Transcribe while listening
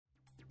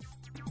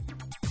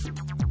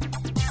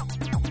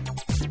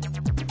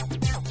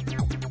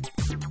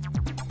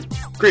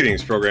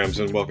Greetings, programs,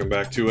 and welcome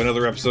back to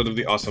another episode of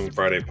the Awesome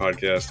Friday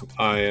podcast.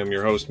 I am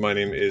your host. My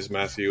name is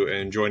Matthew,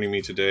 and joining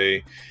me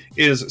today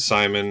is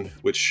Simon,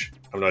 which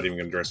I'm not even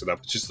going to dress it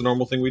up. It's just the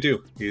normal thing we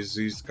do. He's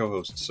the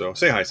co-host, so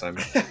say hi,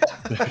 Simon.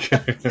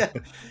 Yeah,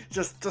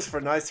 just for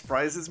a nice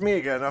surprise, it's me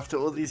again after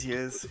all these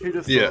years. Who'd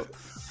have thought?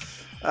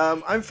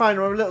 I'm fine.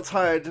 I'm a little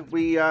tired.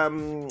 We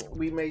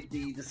made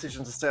the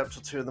decision to stay up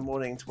till 2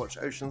 a.m. to watch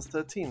Ocean's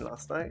 13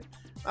 last night.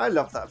 I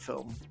love that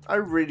film. I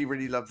really,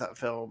 really love that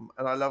film,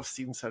 and I love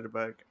Steven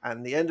Soderbergh.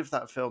 And the end of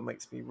that film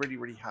makes me really,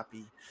 really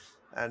happy,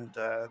 and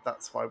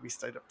that's why we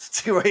stayed up to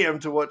 2 a.m.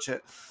 to watch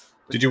it.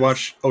 Did you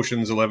watch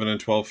Oceans 11 and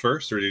 12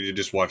 first, or did you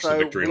just watch the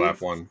Victory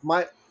Lap one?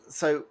 We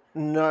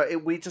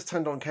just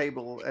turned on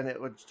cable, and it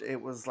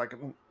was like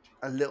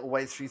a little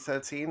way through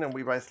 13, and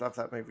we both love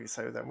that movie,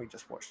 so then we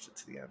just watched it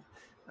to the end.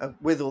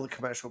 With all the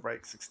commercial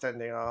breaks,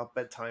 extending our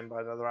bedtime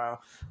by another hour.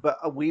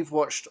 But we've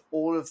watched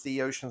all of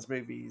the Ocean's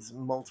movies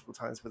multiple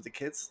times with the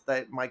kids.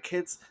 My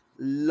kids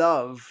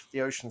love the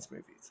Ocean's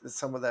movies. It's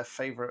some of their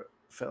favorite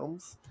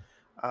films.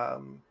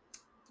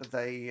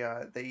 They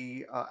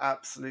are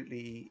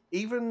absolutely,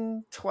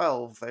 even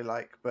 12 they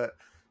like, but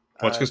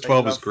What's because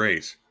 12 is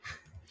great.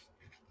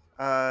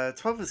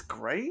 12 is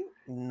great?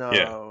 No.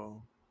 Yeah.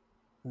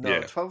 No, Yeah.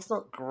 12's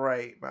not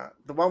great, Matt.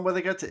 The one where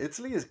they go to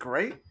Italy is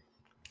great.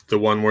 The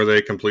one where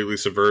they completely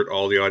subvert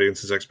all the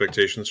audience's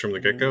expectations from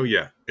the get-go?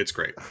 Yeah, it's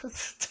great.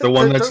 The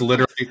one that's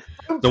literally...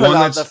 Don't pull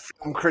out the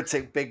film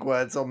critic big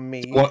words on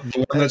me.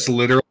 The one that's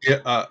literally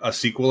a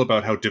sequel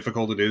about how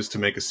difficult it is to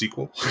make a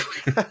sequel.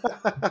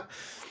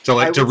 So,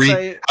 like,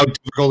 how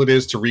difficult it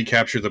is to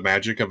recapture the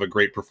magic of a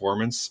great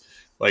performance.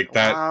 Like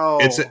that. Wow.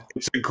 It's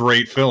a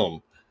great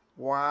film.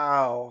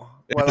 Wow.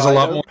 It has a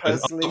lot more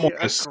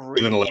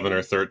than 11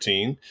 or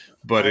 13,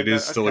 but it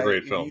is still a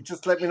great film. You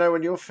just let me know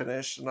when you're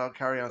finished, and I'll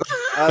carry on.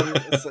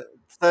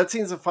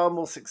 13 is a far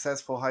more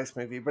successful heist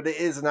movie, but it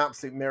is an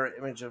absolute mirror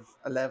image of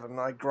 11.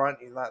 I grant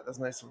you that. There's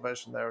no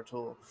subversion there at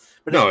all.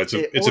 But no, it's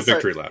a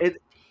victory lap.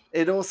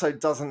 It also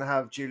doesn't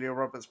have Julia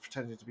Roberts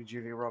pretending to be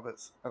Julia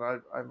Roberts,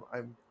 and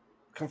I'm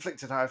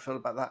conflicted how I feel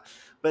about that.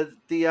 But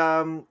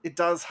it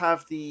does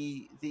have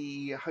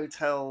the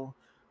hotel.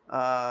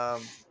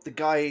 The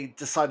guy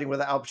deciding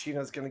whether Al Pacino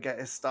is going to get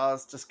his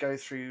stars, just go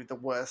through the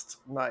worst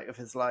night of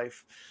his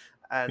life,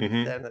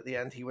 and then at the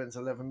end he wins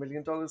 $11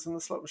 million in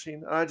the slot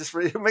machine. And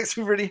it makes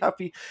me really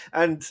happy.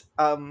 And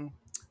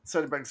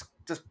Soderbergh's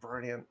just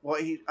brilliant.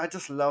 I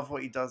just love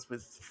what he does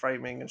with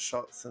framing and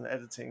shots and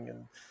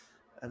editing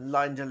and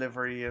line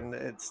delivery, and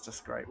it's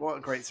just great. What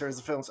a great series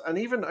of films. And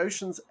even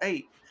Ocean's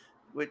 8,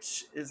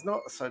 which is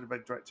not a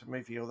Soderbergh directed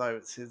movie, although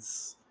it's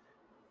his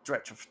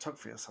director of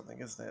photography or something,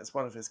 isn't it? It's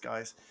one of his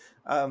guys.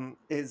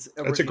 It's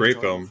a great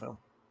film.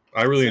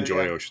 I really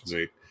enjoy Ocean's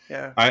 8.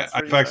 Yeah,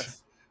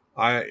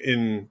 I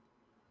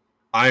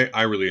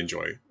really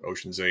enjoy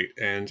Ocean's 8,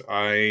 and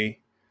I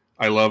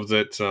love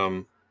that.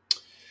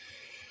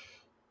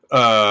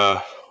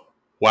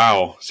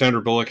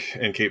 Sandra Bullock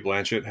and Cate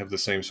Blanchett have the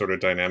same sort of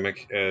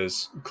dynamic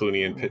as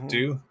Clooney and Pitt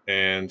do,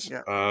 and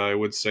I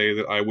would say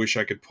that I wish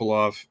I could pull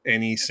off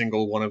any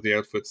single one of the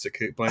outfits that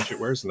Cate Blanchett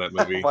wears in that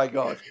movie. Oh my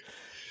god.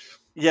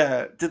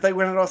 Yeah, did they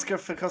win an Oscar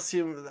for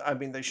costume? I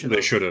mean, they should have.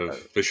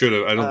 They should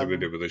have. I don't think they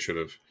did, but they should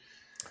have.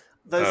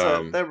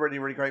 They're really,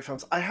 really great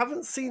films. I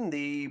haven't seen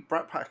the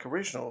Brat Pack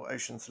original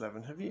Ocean's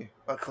 11. Have you?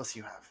 Of course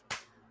you have.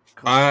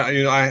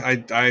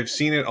 I've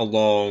seen it a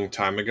long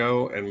time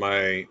ago, and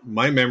my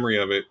memory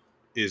of it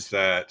is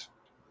that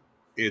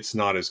it's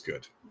not as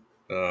good.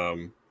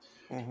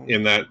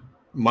 In that,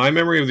 my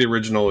memory of the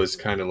original is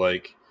kind of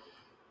like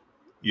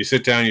you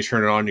sit down, you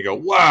turn it on, you go,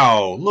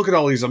 "Wow, look at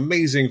all these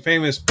amazing,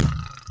 famous."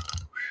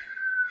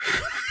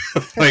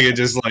 Like it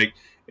just like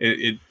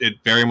it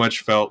very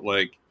much felt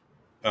like,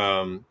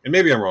 and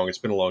maybe I'm wrong. It's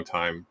been a long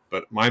time,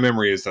 but my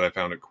memory is that I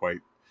found it quite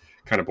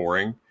kind of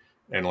boring,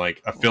 and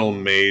like a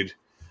film made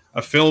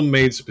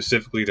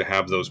specifically to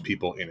have those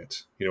people in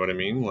it. You know what I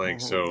mean? Like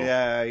so.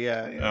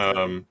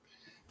 Yeah.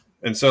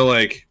 And so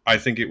like I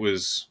think it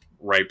was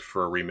ripe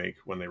for a remake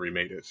when they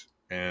remade it,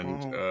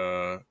 and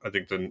I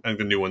think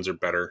the new ones are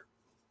better.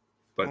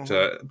 But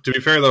to be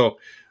fair though,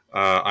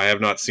 I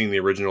have not seen the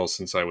original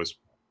since I was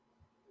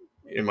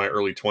in my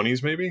early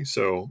 20s, maybe.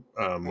 So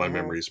my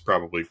memory is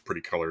probably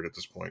pretty colored at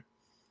this point.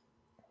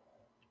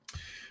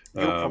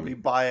 You'll probably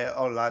buy it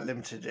on like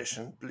limited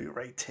edition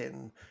Blu-ray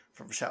tin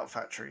from Shout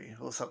Factory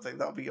or something.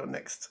 That'll be your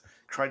next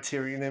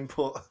Criterion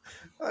import.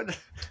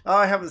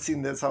 I haven't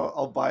seen this.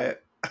 I'll buy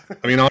it.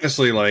 I mean,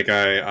 honestly, like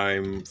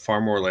I'm far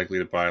more likely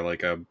to buy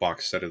like a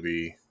box set of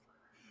the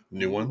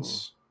new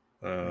ones.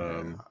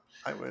 I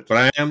would.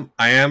 But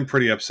I am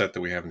pretty upset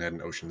that we haven't had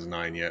an Ocean's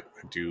 9 yet.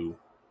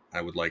 I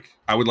would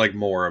like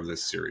more of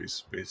this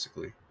series,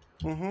 basically.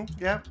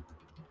 Yeah.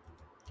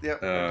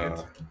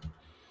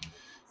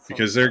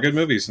 Because they're good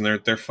movies and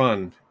they're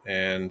fun,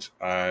 and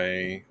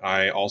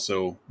I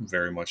also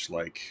very much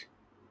like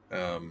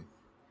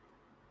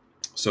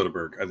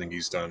Soderbergh. I think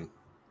he's done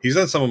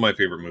some of my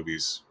favorite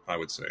movies. I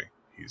would say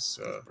he's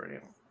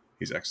brilliant.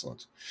 He's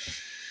excellent,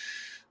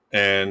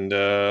 and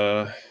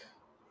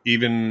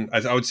even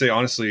I would say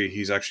honestly,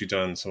 he's actually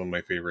done some of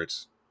my favorite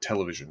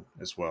television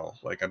as well.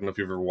 Like I don't know if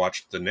you've ever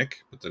watched The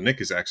Nick, but The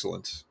Nick is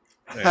excellent.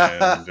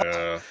 And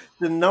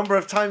The number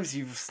of times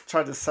you've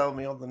tried to sell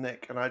me on the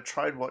Nick, and I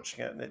tried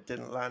watching it and it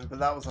didn't land, but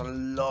that was a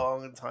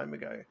long time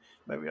ago.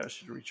 Maybe I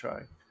should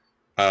retry.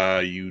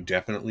 you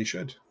definitely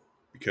should,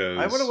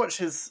 I want to because watch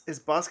his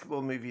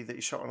basketball movie that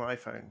he shot on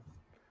iPhone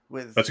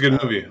with that's a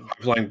good movie.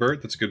 High Flying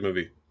Bird. That's a good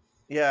movie.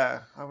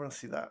 yeah, I want to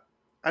see that.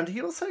 And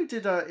he also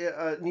did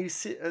a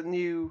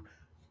new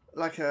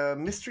like a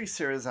mystery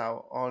series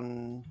out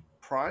on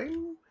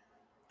Prime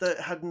that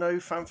had no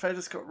fanfare,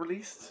 just got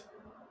released.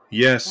 What was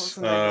Yes,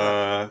 the name of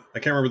that? I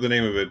can't remember the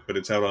name of it, but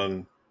it's out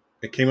on.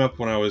 It came up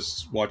when I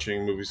was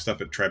watching movie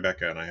stuff at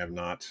Tribeca, and I have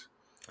not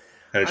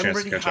had a I'm chance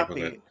to really catch up with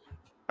it. happy.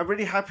 I'm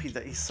really happy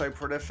that he's so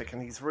prolific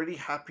and he's really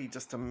happy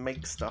just to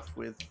make stuff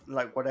with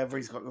like whatever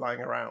he's got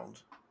lying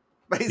around.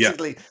 Yeah,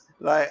 Basically,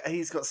 like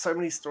he's got so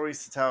many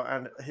stories to tell,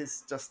 and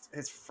his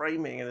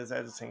framing and his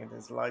editing and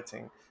his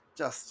lighting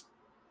just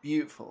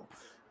beautiful.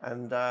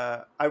 And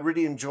I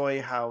really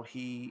enjoy how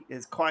he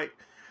is quite.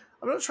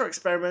 I'm not sure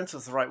experimental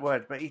is the right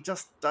word, but he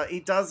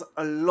does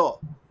a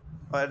lot,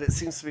 and it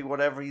seems to be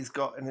whatever he's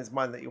got in his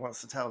mind that he wants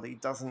to tell. He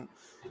doesn't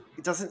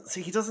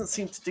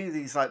seem to do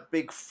these like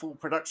big full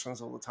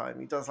productions all the time.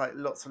 He does like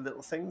lots of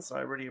little things. And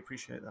I really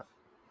appreciate that.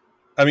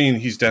 I mean,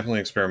 he's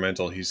definitely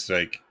experimental. He's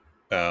like,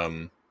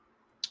 um,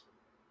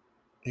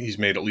 he's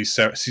made at least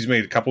he's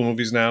made a couple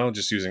movies now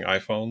just using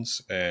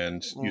iPhones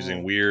and using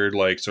Hmm. weird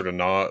like sort of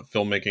not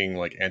filmmaking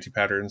like anti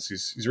patterns.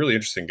 He's a really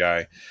interesting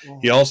guy.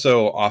 He Hmm.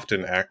 also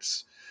often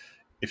acts.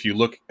 If you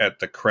look at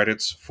the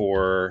credits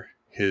for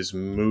his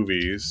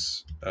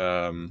movies,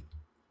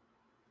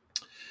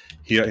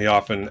 he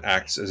often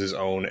acts as his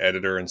own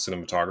editor and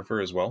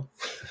cinematographer as well.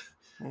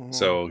 Hmm.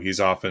 So he's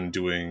often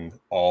doing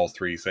all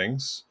three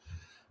things.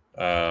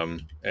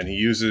 And he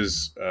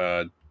uses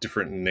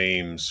different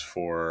names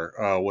for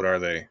what are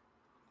they?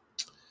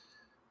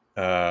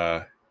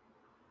 Uh,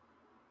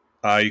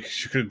 I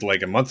could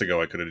like a month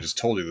ago I could have just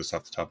told you this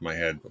off the top of my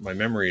head, but my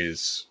memory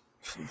is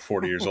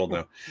 40 years old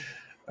now.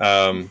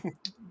 Um,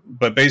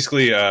 but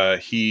basically,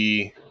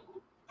 he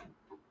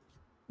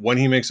when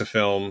he makes a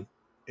film,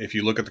 if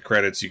you look at the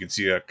credits, you can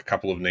see a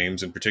couple of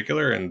names in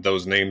particular, and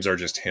those names are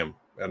just him,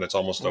 and it's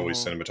almost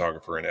always Hmm.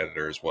 cinematographer and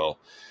editor as well.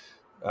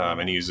 And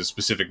he Hmm. uses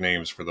specific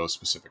names for those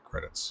specific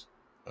credits,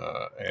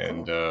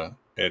 and Cool.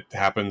 it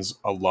happens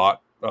a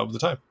lot of the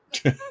time.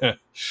 Yeah,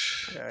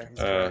 he's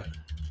uh, great.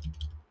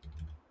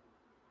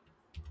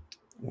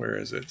 where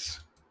is it?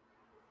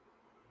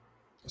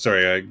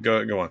 Sorry,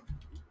 go on.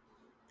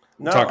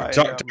 No,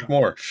 Talk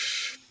more.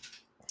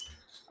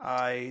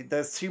 I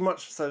there's too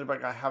much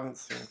Soderbergh I haven't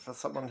seen for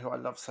someone who I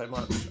love so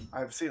much.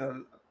 I've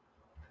seen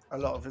a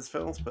lot of his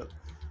films, but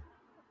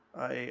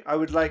I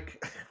would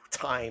like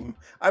time.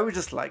 I would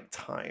just like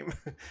time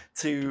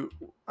to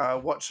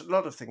watch a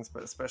lot of things,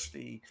 but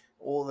especially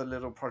all the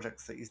little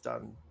projects that he's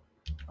done.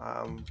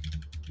 Um,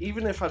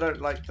 Even if I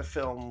don't like the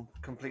film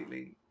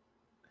completely,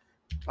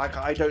 like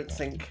I don't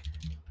think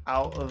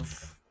out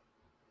of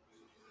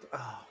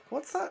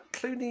what's that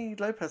Clooney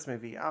Lopez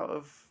movie? Out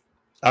of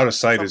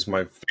Sight is Something.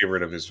 my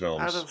favorite of his Out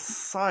films of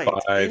Sight.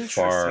 by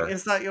Interesting. far.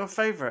 Is that your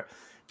favorite?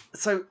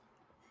 So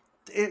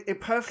it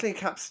perfectly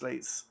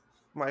encapsulates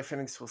my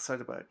feelings towards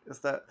Soderbergh. Is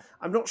that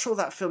I'm not sure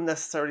that film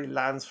necessarily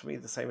lands for me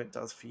the same it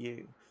does for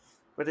you,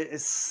 but it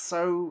is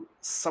so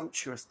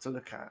sumptuous to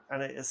look at,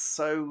 and it is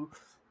so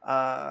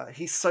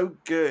he's so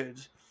good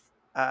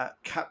at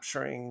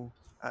capturing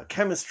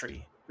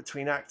chemistry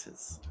between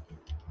actors,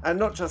 and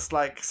not just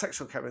like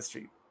sexual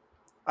chemistry,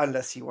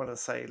 unless you want to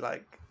say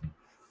like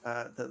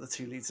that the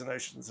two leads in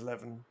Ocean's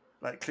 11,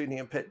 like Clooney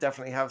and Pitt,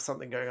 definitely have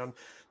something going on.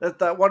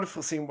 That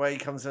wonderful scene where he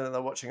comes in and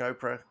they're watching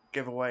Oprah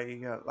give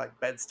away like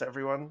beds to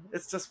everyone.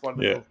 It's just Yeah,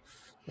 wonderful,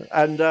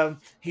 and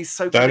he's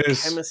so good that at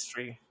is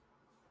chemistry.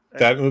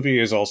 that movie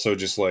is also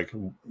just like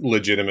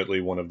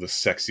legitimately one of the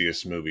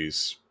sexiest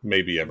movies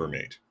maybe ever Mm-hmm.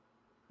 made.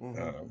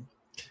 Mm-hmm. Um,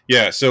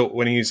 yeah, so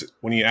when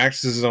he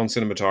acts as his own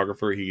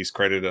cinematographer, he's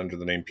credited under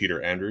the name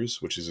Peter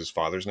Andrews, which is his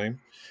father's name.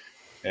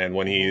 And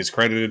when Mm-hmm. he's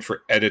credited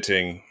for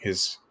editing,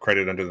 his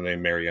credit under the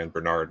name Marianne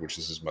Bernard, which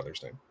is his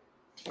mother's name.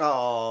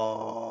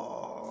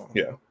 Oh,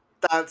 Yeah,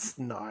 that's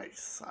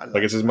nice. I like it's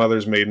like his that.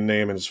 mother's maiden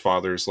name and his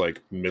father's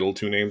like middle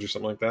two names or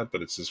something like that.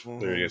 But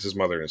Mm-hmm. it's his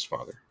mother and his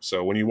father.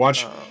 So when you Oh.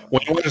 watch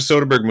a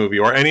Soderbergh movie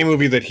or any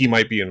movie that he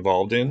might be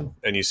involved in,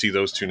 and you see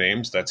those two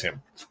names, that's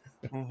him.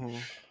 Mm-hmm.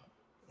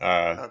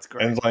 That's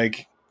And great.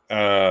 like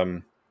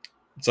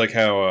it's like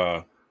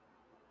how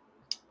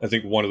I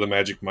think one of the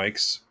Magic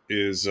Mikes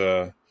is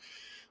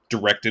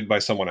directed by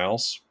someone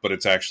else, but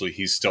it's actually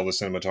he's still the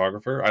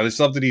cinematographer. I just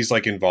love that he's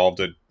like involved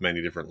at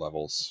many different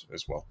levels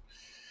as well.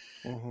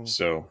 Mm-hmm.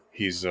 So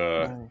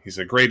Mm-hmm. he's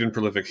a great and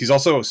prolific. He's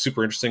also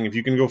super interesting. If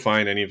you can go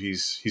find any of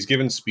he's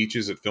given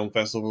speeches at film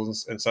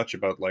festivals and such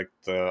about like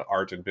the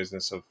art and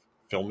business of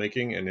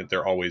filmmaking, and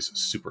they're always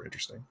super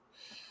interesting.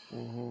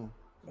 Mm-hmm.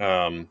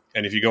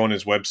 And if you go on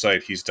his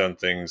website, he's done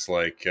things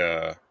like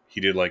he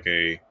did like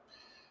a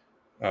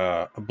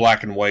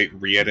black and white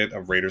re-edit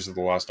of Raiders of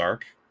the Lost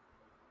Ark,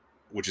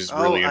 which is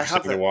Oh, really I have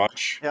interesting to it.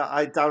 watch. Yeah,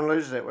 I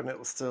downloaded it when it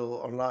was still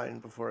online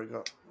before it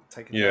got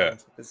taken Yeah, down.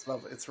 It's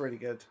lovely. It's really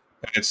good.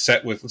 and it's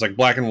set with it's like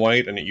black and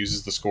white, and it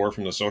uses the score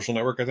from The Social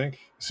Network. I think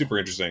super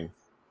interesting,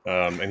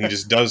 and he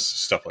just does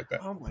stuff like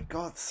that. Oh my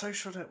god,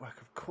 Social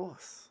Network, of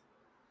course.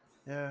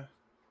 Yeah,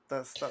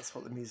 that's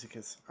what the music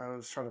is. I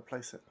was trying to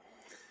place it.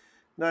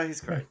 No,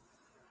 he's Yeah. great.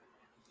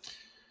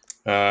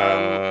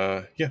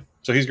 Um, Yeah.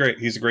 So he's great.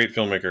 He's a great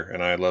filmmaker,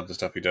 and I love the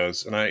stuff he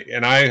does. I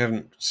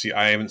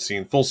haven't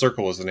seen Full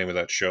Circle is the name of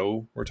that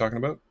show we're talking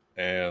about,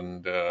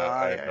 and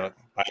yeah,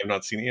 I have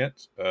not seen it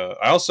yet.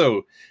 I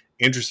also,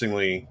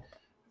 interestingly,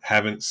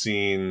 haven't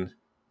seen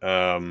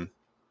what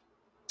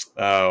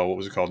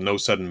was it called? No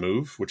Sudden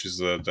Move, which is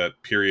that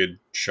period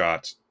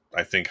shot,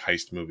 I think,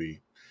 heist movie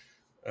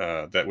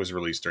that was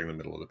released during the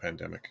middle of the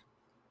pandemic.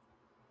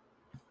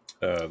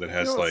 That you know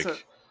has what's a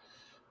like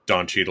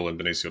Don Cheadle and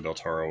Benicio del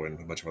Toro and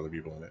a bunch of other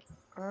people in it.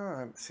 oh, I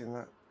haven't seen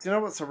that. Do you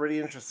know what's a really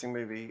interesting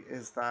movie?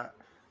 Is that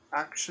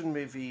action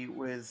movie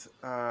with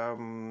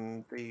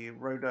the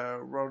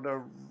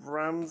Rhoda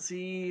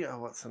Ramsey? Oh,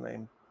 what's her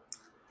name?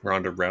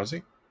 Ronda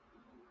Rousey.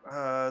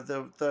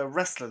 The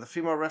wrestler, the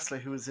female wrestler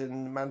who was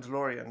in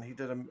Mandalorian. He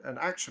did an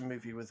action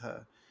movie with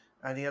her,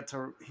 and he Oh, had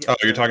you're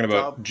to talking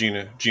about dub.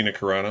 Gina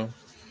Carano.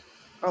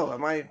 Oh,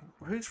 am I?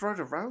 Who's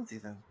Rhoda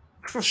Rousey then?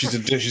 She's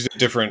a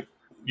different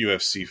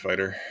UFC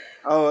fighter.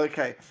 Oh,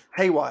 okay.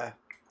 Haywire.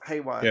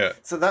 Haywire. Yeah.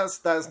 So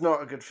that's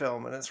not a good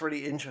film, and it's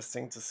really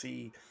interesting to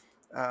see.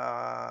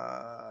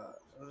 Uh,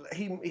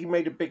 he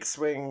made a big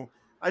swing.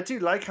 I do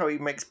like how he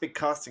makes big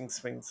casting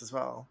swings as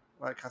well.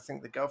 Like I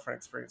think the Girlfriend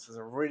Experience is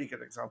a really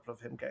good example of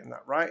him getting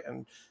that right,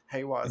 and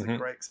Haywire is a Hmm.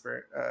 great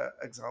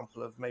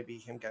example of maybe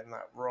him getting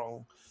that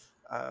wrong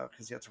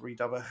because he had to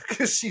redub her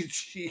because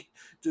she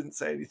didn't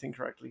say anything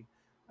correctly,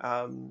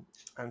 and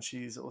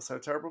she's also a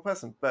terrible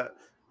person, but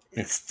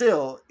Yeah. it's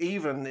still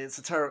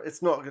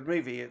it's not a good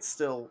movie, it's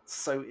still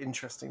so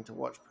interesting to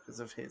watch because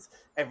of his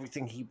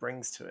everything he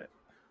brings to it.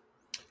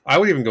 I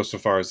would even go so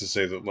far as to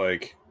say that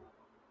like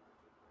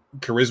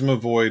charisma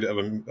void of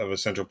a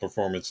central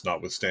performance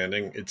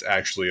notwithstanding, it's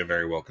actually a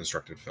very well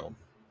constructed film.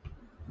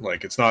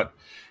 Like it's not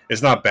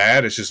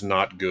bad. It's just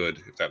not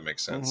good. If that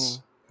makes Hmm.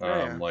 sense.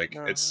 Yeah, yeah, Like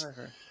no, it's I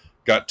agree.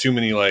 got too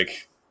many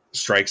like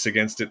strikes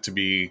against it to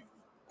be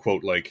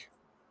quote like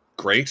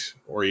great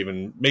or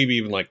even maybe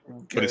even like.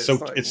 But Good, it's not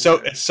even good.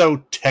 it's so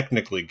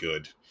technically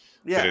good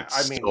that Yeah,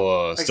 it's I mean,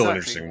 still an exactly.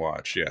 interesting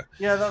watch. Yeah.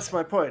 Yeah, that's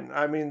my point.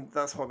 I mean,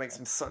 that's what makes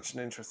him such an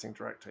interesting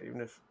director.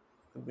 Even if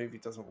the movie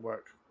doesn't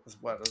work as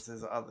well as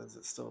his others,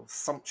 it's still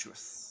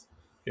sumptuous.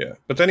 Yeah,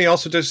 but then he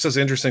also just does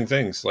interesting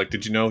things. Like,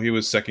 did you know he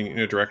was second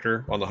unit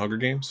director on the Hunger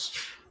Games?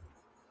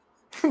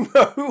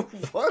 No,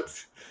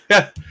 what?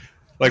 Yeah,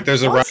 like What?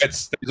 there's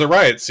a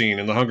riot scene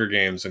in the Hunger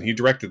Games, and he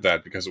directed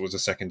that because it was a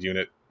second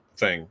unit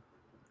thing.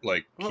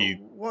 Like he,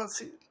 What's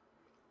he?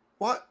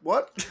 What?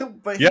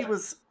 But yeah,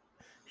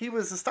 he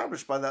was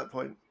established by that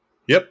point.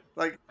 yep,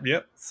 Like,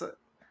 yep. so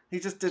he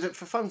just did it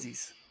for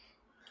funsies.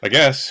 I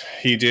guess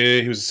he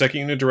did. He was a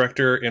second unit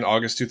director in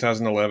August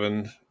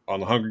 2011 on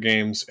the Hunger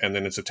Games, and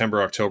then in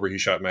September October he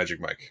shot Magic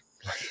Mike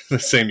the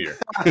same year.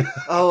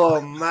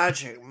 Oh,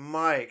 Magic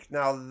Mike.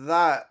 Now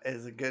that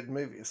is a good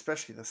movie,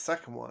 especially the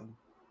second one.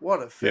 What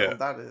a Yeah. film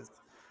that is.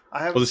 I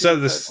Well, haven't seen the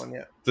third this one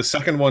yet. the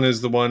second one is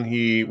the one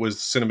he was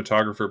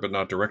cinematographer but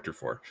not director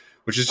for,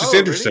 which is just Oh, really?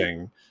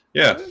 interesting.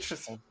 Yeah, Oh,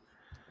 interesting.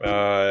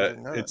 I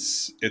didn't know that.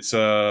 it's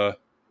a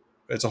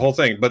whole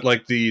thing. But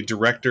like the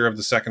director of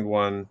the second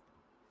one,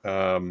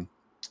 um,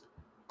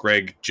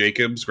 Gregory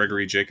Jacobs,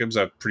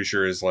 I'm pretty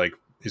sure is like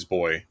his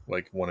boy,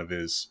 like one of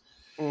his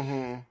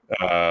Mm-hmm.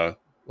 uh,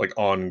 like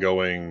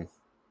ongoing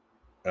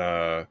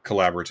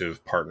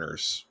collaborative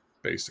partners,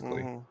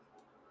 basically.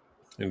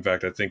 Mm-hmm. In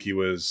fact, I think he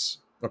was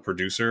a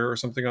producer or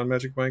something on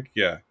Magic Mike.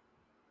 Yeah,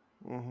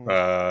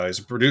 Mm-hmm. he's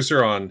a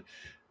producer on.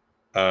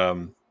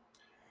 Um,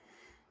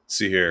 let's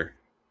see here.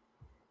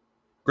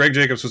 Greg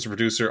Jacobs was a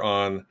producer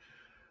on.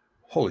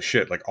 Holy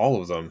shit! Like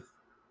all of them.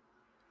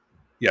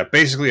 Yeah,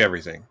 basically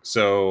everything.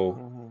 So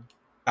Mm-hmm.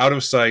 Out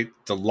of Sight,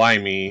 The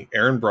Limey,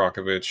 Aaron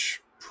Brockovich,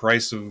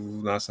 Price of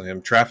not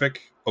him,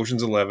 Traffic,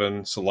 Ocean's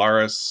 11,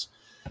 Solaris,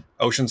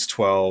 Ocean's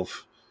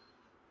 12,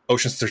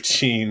 Ocean's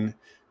 13,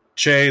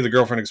 Che, The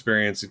Girlfriend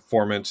Experience,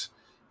 Informant,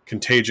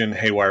 Contagion,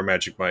 Haywire,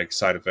 Magic Mike,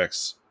 Side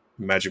Effects,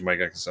 Magic Mike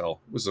XL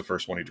was the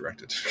first one he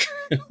directed.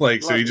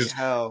 Like so Bloody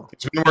hell.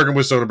 he's been working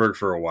with Soderbergh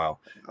for a while.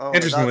 Oh,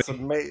 that's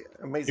Interestingly, he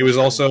amazing was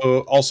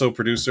training. also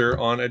producer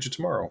on Edge of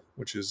Tomorrow,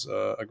 which is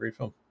a great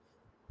film.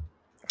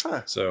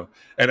 Huh. So,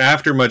 and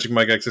after Magic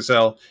Mike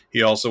XSL,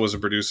 he also was a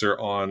producer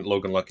on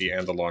Logan Lucky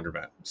and The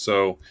Laundromat.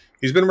 So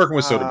he's been working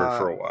with Soderbergh Uh,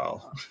 for a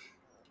while.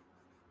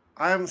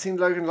 I haven't seen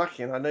Logan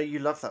Lucky, and I know you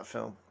love that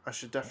film. I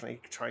should definitely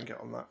try and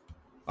get on that.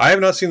 I have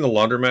not seen The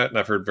Laundromat, and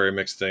I've heard very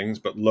mixed things.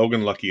 But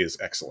Logan Lucky is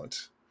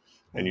excellent,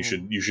 and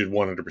Mm-hmm. you should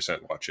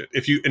 100% watch it.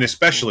 If you and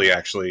especially Mm-hmm.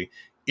 actually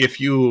if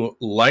you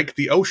like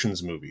the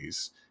Ocean's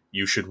movies,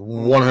 you should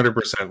Mm-hmm.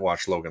 100%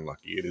 watch Logan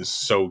Lucky. It is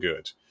so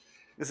good,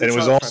 Is and it it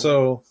was child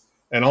friendly?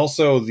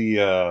 also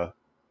the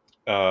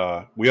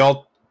we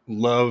all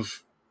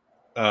love.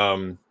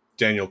 Um,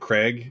 Daniel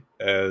Craig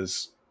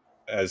as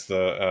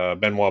the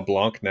Benoit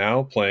Blanc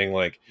now, playing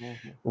like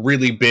Mm-hmm.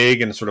 really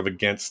big and sort of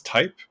against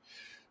type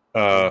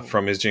Mm-hmm.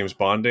 from his James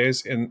Bond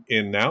days in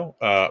now.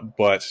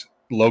 But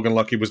Logan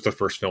Lucky was the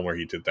first film where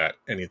he did that,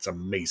 and it's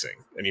amazing.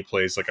 And he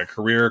plays like a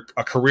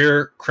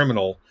career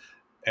criminal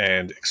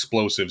and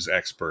explosives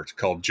expert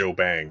called Joe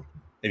Bang,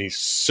 and he's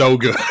so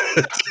good.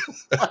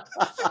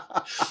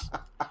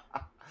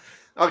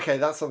 Okay,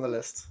 that's on the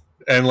list.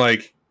 And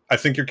like, I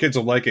think your kids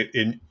will like it.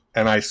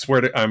 And I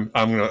swear to, I'm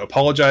going to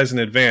apologize in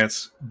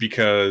advance,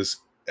 because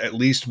at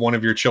least one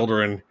of your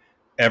children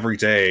every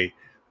day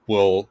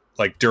will,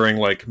 like, during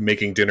like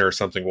making dinner or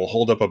something, will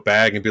hold up a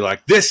bag and be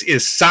like, "This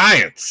is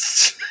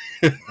science."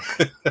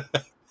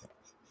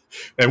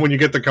 And when you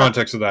get the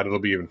context of that, it'll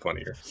be even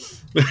funnier.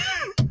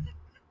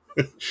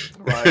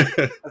 Right.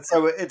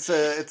 So it's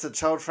a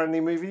child friendly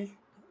movie.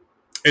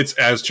 It's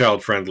as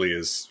child friendly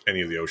as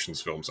any of the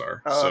Ocean's films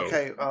are. Oh, So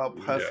okay. Oh,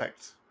 yeah,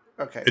 perfect.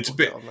 Okay, it's we'll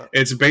get on that.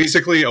 it's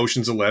basically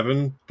Ocean's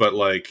 11, but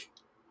like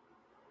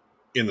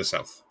in the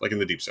South, like in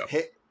the deep South,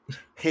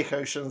 Hit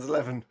Ocean's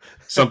 11.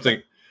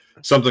 something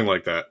something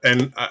like that.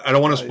 And I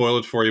don't want to Nice. spoil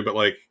it for you, but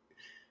like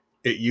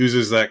it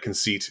uses that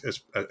conceit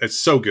as it's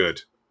so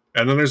good.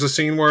 And then there's a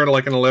scene where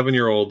like an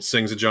 11-year-old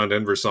sings a John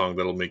Denver song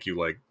that'll make you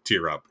like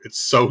tear up. It's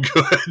so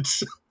good.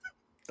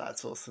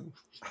 That's awesome.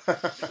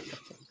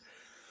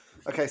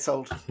 Okay,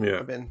 sold. Yeah.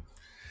 I'm in.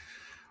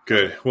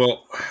 Good.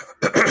 Well,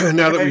 Okay.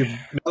 now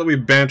that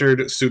we've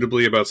bantered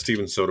suitably about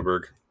Steven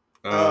Soderbergh,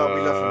 We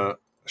love him.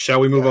 shall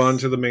we move on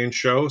Yes. to the main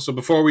show? So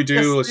before we do,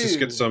 Yes, let's just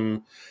get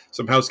do.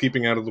 some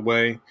housekeeping out of the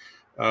way.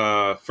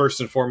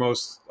 First and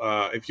foremost,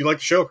 if you like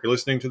the show, if you're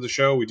listening to the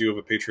show, we do have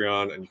a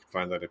Patreon, and you can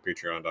find that at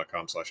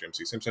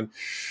patreon.com/mcsimpson.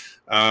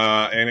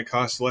 And it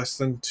costs less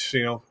than it's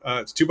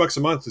 $2 a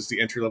month is the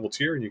entry level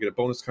tier, and you get a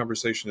bonus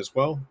conversation as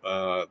well.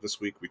 This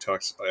week we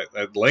talked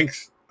at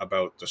length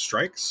about the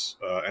strikes,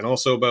 and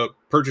also about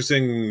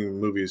purchasing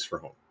movies for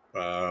home.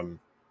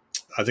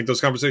 I think those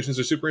conversations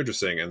are super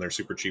interesting, and they're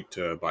super cheap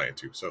to buy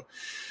into. So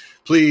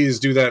please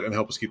do that and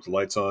help us keep the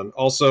lights on.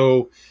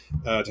 Also,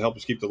 to help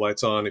us keep the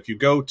lights on, if you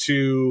go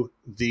to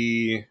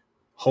the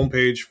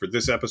homepage for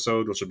this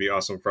episode, which will be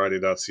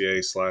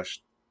awesomefriday.ca/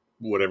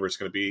 whatever it's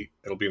going to be,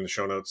 it'll be in the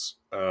show notes.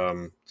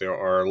 There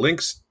are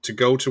links to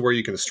go to where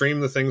you can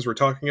stream the things we're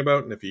talking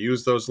about, and if you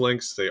use those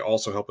links, they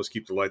also help us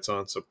keep the lights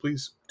on. So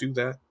please do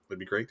that. That'd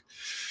be great.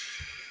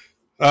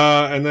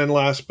 And then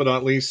last but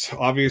not least,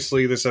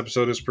 obviously this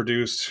episode is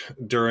produced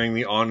during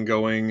the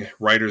ongoing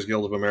Writers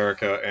Guild of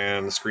America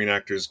and the Screen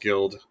Actors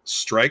Guild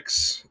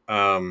strikes.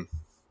 And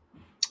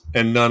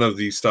none of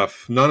the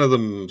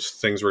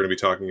things we're going to be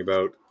talking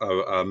about,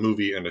 a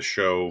movie and a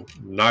show,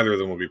 neither of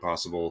them will be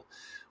possible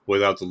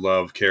without the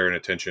love, care, and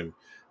attention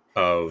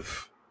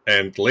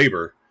and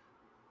labor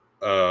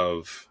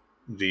of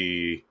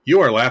the. You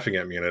are laughing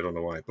at me, and I don't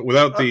know why, but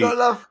without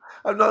the.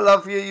 I'm not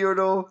laughing at you at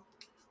all.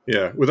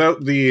 Yeah,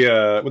 without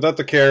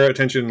the care,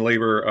 attention, and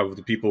labor of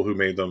the people who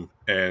made them,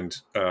 and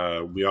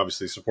we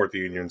obviously support the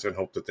unions and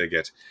hope that they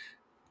get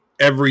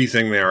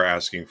everything they are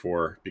asking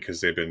for,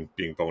 because they've been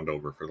being boned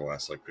over for the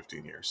last like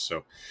 15 years.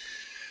 So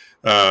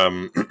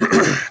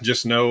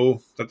just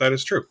know that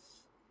is true.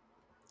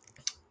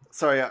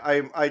 Sorry,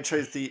 I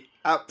chose the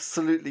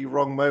absolutely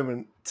wrong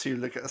moment to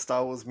look at a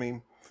Star Wars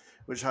meme,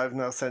 which I've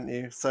now sent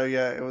you. So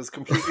yeah, it was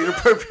completely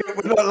inappropriate.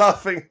 We're not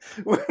laughing.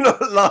 We're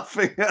not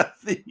laughing at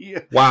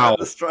Wow,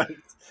 the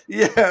strikes.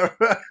 Yeah.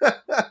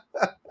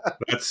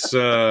 that's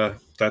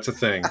a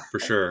thing for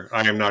sure.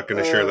 I am not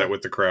going to share that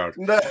with the crowd.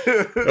 No.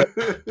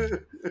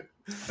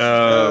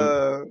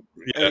 Yeah.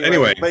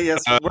 Anyway, but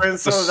yes, we're in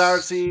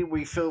solidarity.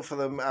 We feel for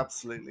them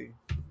absolutely.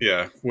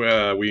 Yeah,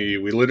 I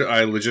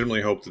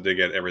legitimately hope that they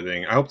get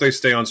everything. I hope they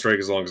stay on strike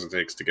as long as it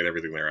takes to get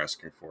everything they're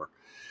asking for.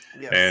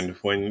 Yes. And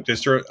when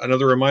just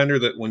another reminder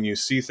that when you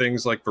see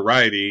things like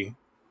Variety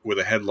with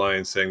a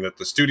headline saying that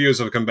the studios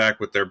have come back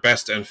with their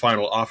best and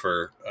final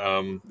offer,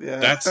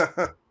 that's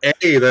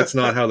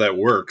not how that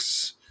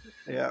works.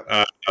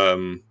 Yeah.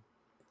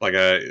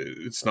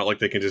 It's not like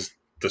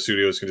the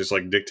studios can just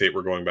like dictate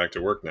we're going back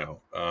to work now.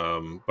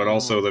 But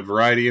also that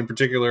Variety in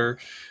particular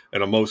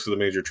and most of the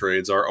major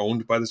trades are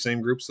owned by the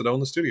same groups that own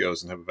the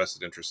studios and have a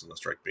vested interest in the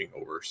strike being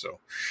over. So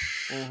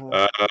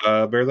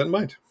bear that in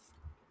mind.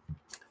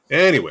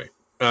 Anyway,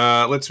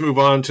 let's move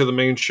on to the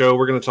main show.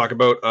 We're going to talk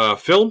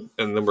about film,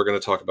 and then we're going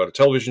to talk about a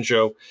television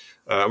show.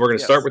 We're going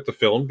to start with the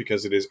film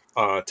because it is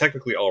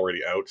technically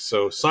already out.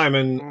 So,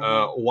 Simon,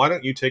 why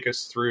don't you take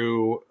us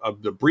through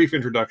the brief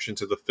introduction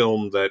to the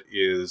film that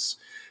is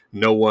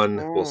No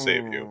One Will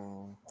Save You?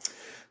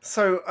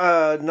 So,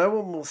 No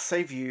One Will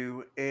Save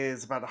You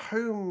is about a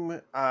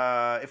home.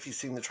 If you've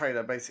seen the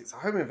trailer, basically it's a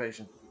home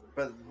invasion,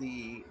 but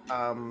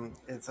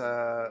it's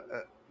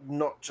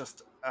not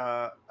just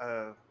a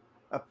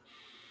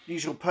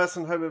usual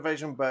person home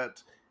invasion,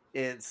 but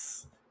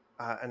it's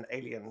an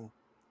alien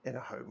in a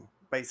home,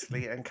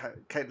 basically. And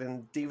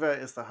Caitlin Dever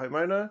is the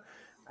homeowner.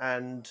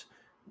 And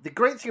the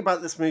great thing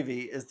about this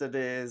movie is that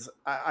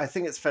I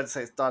think it's fair to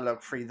say it's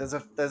dialogue free. There's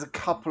a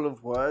couple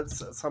of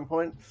words at some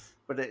point,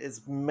 but it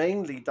is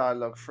mainly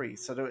dialogue free.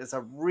 So there is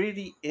a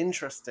really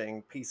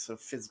interesting piece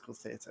of physical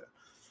theater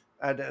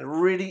and a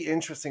really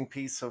interesting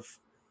piece of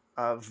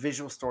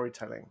visual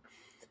storytelling.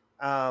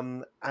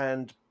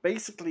 And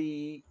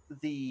basically,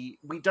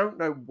 we don't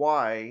know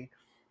why,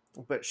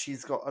 but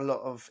she's got a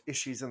lot of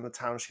issues in the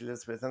town she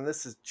lives with, and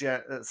this is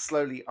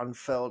slowly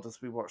unfurled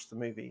as we watch the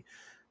movie.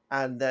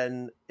 And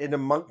then in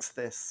amongst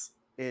this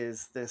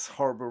is this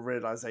horrible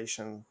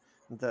realization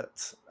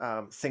that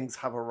things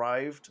have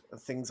arrived,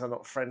 and things are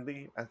not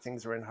friendly, and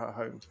things are in her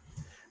home.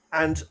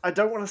 And I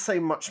don't want to say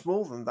much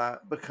more than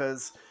that,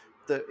 because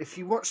if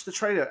you watch the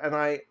trailer, and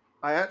I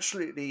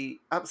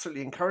actually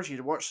absolutely encourage you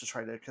to watch the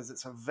trailer, because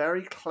it's a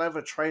very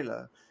clever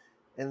trailer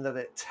in that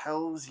it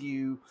tells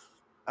you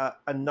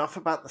enough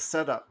about the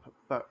setup,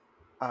 but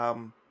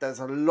there's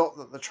a lot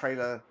that the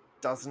trailer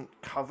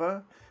doesn't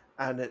cover,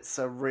 and it's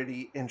a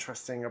really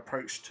interesting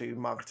approach to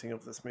marketing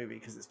of this movie,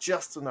 because it's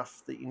just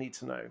enough that you need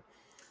to know.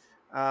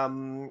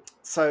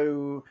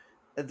 So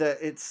that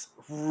it's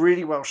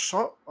really well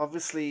shot.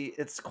 Obviously,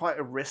 it's quite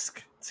a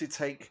risk to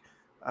take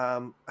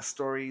a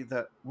story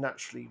that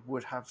naturally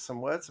would have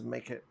some words and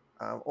make it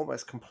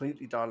almost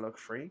completely dialogue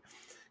free.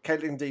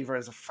 Caitlin Dever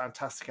is a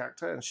fantastic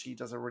actor, and she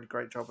does a really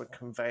great job at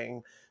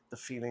conveying the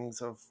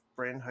feelings of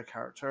Bryn, her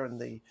character, and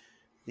the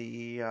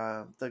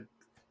uh, the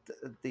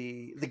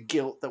the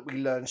guilt that we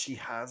learn she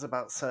has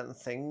about certain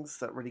things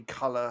that really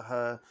color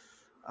her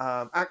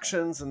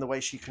actions and the way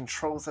she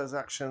controls those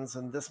actions.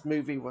 And this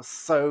movie was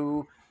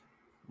so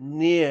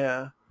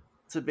near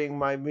to being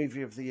my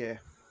movie of the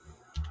year.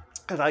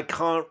 And I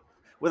can't,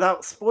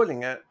 without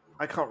spoiling it,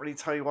 I can't really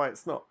tell you why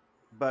it's not.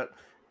 But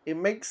it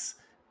makes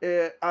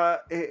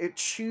it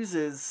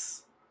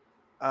chooses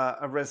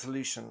a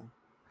resolution,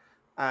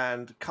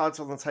 and cards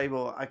on the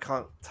table. I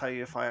can't tell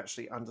you if I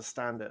actually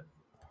understand it,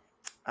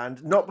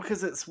 and not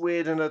because it's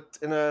weird in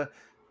a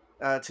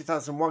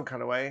 2001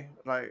 kind of way,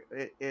 like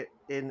it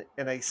in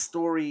a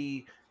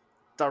story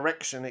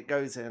direction it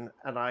goes in,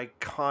 and I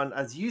can't,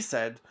 as you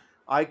said,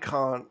 I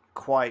can't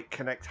quite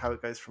connect how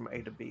it goes from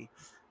A to B,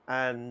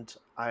 and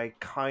I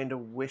kind of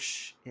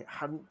wish it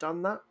hadn't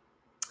done that,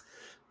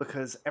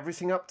 because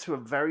everything up to a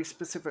very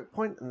specific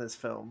point in this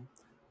film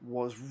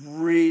was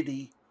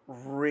really,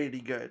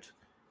 really good.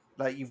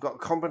 Like, you've got a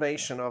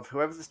combination of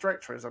whoever this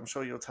director is. I'm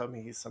sure you'll tell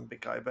me he's some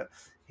big guy, but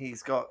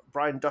he's got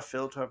Brian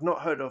Duffield, who I've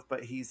not heard of,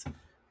 but he's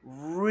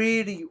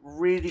really,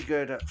 really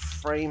good at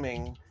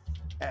framing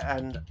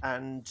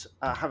and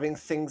having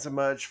things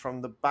emerge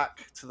from the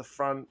back to the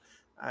front,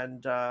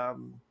 and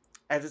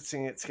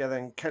editing it together.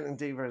 And Kenton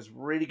Deaver is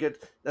really good.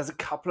 There's a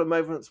couple of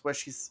moments where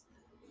she's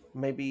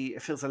maybe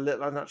it feels a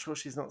little unnatural.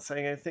 She's not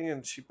saying anything,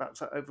 and she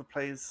perhaps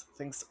overplays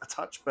things a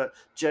touch. But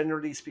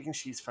generally speaking,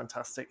 she's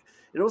fantastic.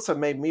 It also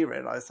made me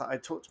realize that I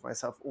talk to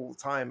myself all the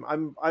time.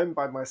 I'm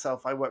by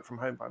myself. I work from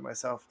home by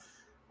myself,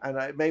 and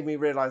it made me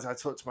realize I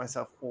talk to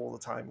myself all the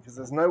time, because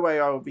there's no way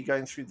I would be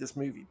going through this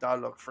movie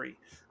dialogue free.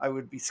 I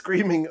would be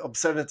screaming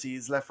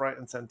obscenities left, right,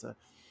 and center.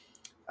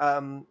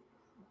 Um,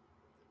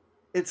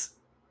 it's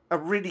a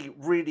really,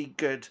 really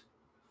good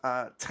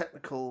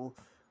technical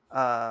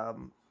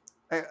um,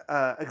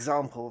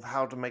 example of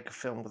how to make a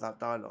film without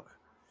dialogue.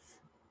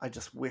 I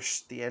just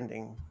wish the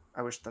ending,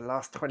 I wish the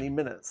last 20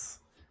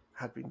 minutes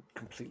had been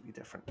completely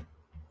different.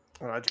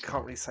 And I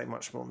can't really say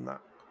much more than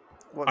that.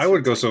 I What's your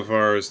would go take? so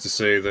far as to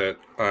say that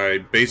I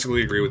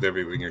basically agree with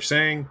everything you're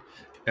saying,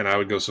 and I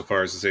would go so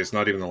far as to say it's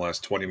not even the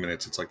last 20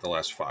 minutes; it's like the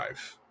last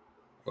five.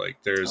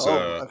 Like there's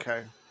Oh,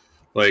 okay.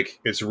 like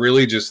it's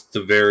really just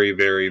the very,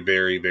 very,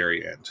 very,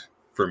 very end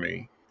for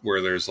me,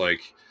 where there's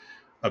like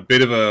a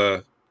bit of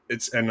a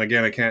it's and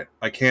again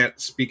I can't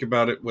speak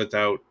about it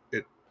without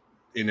it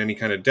in any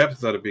kind of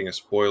depth without it being a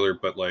spoiler,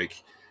 but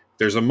like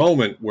there's a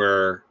moment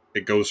where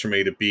it goes from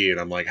A to B, and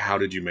I'm like, how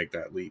did you make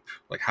that leap?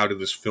 Like, how did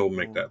this film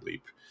make Mm, that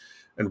leap?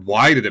 And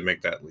why did it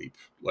make that leap?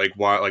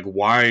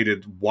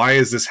 Why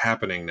is this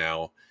happening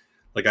now?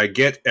 Like, I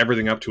get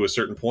everything up to a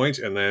certain point,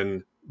 and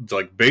then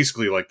like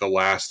basically like the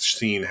last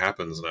scene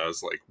happens, and I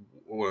was like,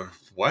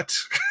 what?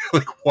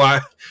 Like,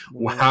 why?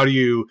 mm, How do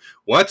you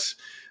what?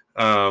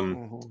 Um,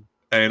 mm,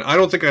 and I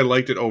don't think I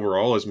liked it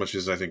overall as much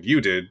as I think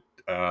you did.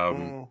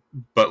 Um, mm,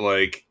 but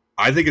like,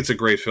 I think it's a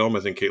great film. I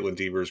think Caitlin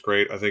Dever is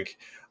great.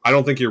 I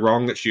don't think you're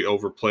wrong that she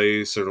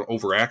overplays, sort of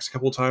overacts a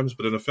couple of times.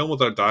 But in a film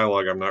without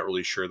dialogue, I'm not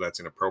really sure that's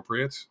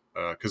inappropriate.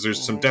 Because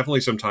there's some mm,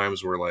 definitely some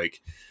times where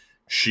like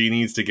she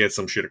needs to get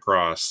some shit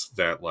across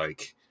that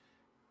like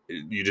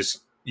you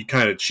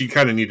kind of she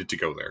kind of needed to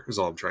go there. Is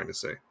all I'm trying to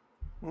say.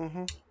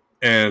 mm,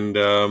 And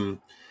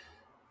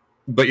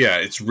but yeah,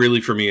 it's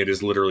really for me. It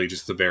is literally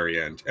just the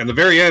very end, and the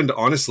very end,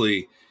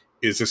 honestly,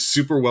 is a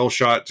super well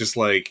shot. Just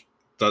like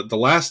the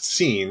last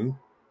scene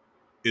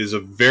is a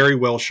very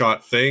well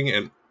shot thing,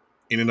 and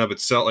in and of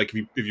itself, like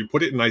if you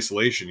put it in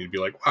isolation, you'd be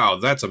like, wow,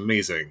 that's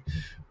amazing.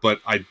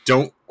 But I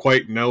don't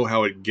quite know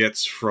how it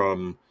gets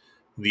from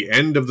the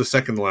end of the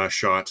second last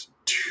shot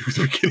to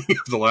the beginning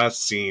of the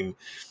last scene.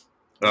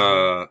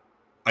 mm.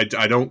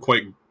 I don't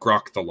quite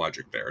grok the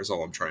logic there. Is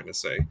all I'm trying to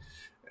say,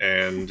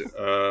 and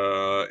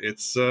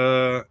it's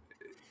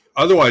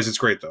otherwise, it's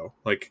great though.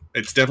 Like,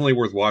 it's definitely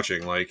worth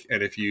watching. Like,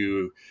 and if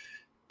you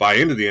buy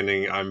into the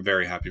ending, I'm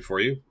very happy for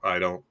you. I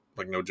don't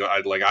like no,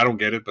 I don't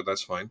get it, but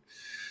that's fine.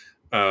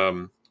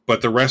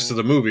 But the rest of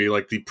the Mm, movie,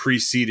 like the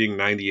preceding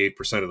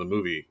 98% of the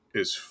movie,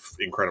 is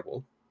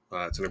incredible.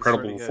 It's an it's incredible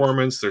really good.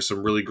 performance. There's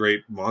some really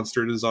great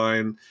monster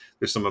design.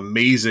 There's some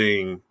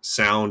amazing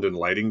sound and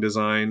lighting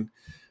design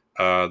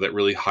that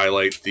really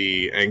highlight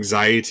the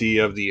anxiety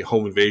of the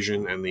home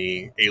invasion and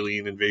the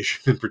alien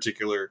invasion in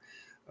particular.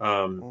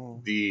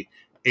 Mm, The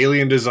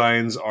alien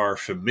designs are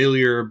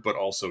familiar but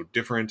also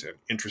different and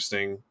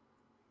interesting.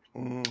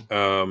 mm,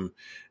 um,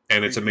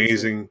 and it's creepy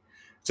too. amazing.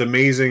 It's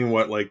amazing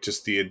what like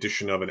just the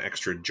addition of an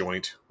extra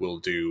joint will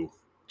do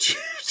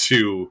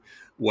to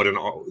what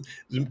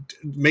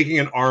making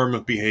an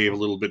arm behave a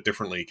little bit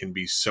differently can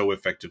be so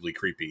effectively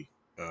creepy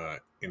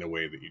in a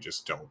way that you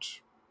just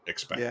don't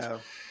expect. Yeah,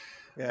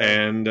 yeah.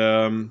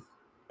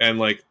 And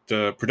like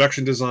the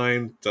production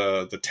design,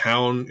 the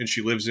town and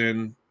she lives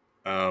in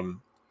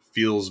um,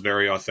 feels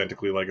very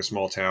authentically like a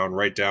small town,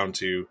 right down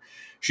to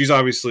she's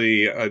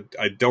obviously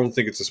I don't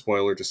think it's a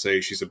spoiler to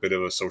say she's a bit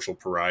of a social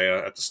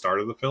pariah at the start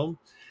of the film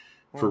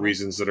for Mm-hmm.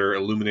 reasons that are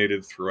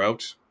illuminated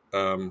throughout.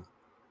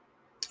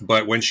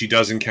 But when she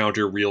does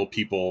encounter real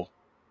people,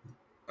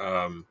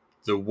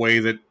 the way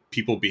that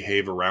people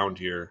behave around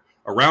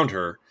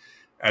her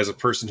as a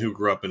person who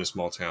grew up in a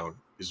small town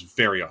is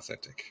very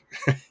authentic.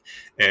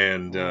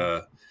 And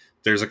Mm,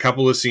 there's a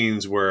couple of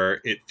scenes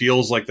where it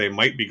feels like they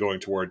might be going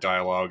toward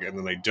dialogue and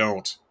then they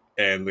don't,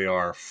 and they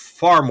are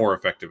far more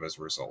effective as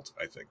a result,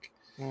 I think.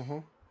 mm-hmm.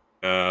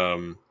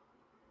 um,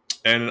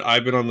 and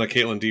I've been on the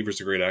Caitlin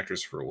Dever's a great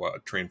actress for a while,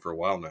 trained for a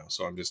while now,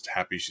 so I'm just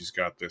happy she's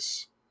got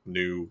this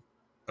new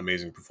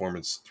amazing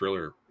performance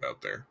thriller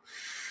out there.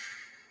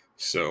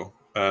 So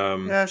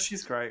Yeah,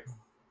 she's great.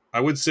 I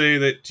would say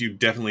that you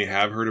definitely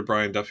have heard of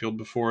Brian Duffield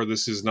before.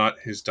 This is not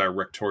his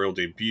directorial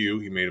debut.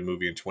 He made a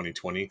movie in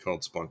 2020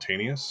 called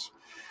Spontaneous,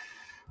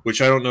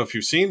 which I don't know if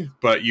you've seen,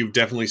 but you've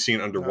definitely seen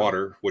No,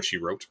 Underwater, which he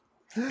wrote,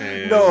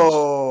 and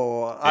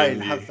no, I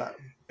and have you that.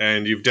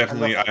 and you've I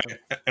love definitely that film.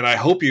 and I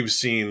hope you've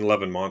seen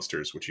Love and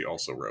Monsters, which he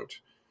also wrote.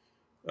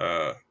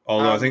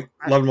 Although I think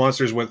I, Love and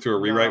Monsters went through a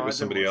no, rewrite I with didn't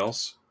somebody watch it.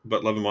 else,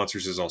 but Love and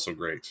Monsters is also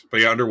great.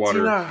 But yeah, Do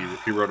you Underwater, know?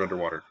 he wrote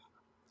Underwater.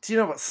 Do you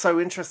know what's so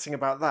interesting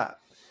about that?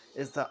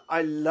 Is that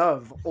I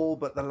love all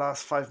but the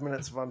last 5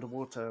 minutes of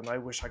Underwater, and I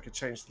wish I could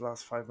change the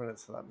last 5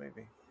 minutes of that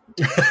movie.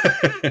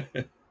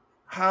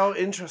 How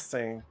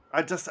interesting!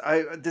 I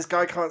this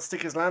guy can't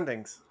stick his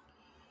landings.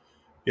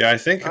 Yeah, I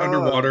think Oh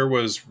Underwater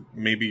was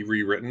maybe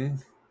rewritten.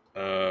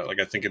 Like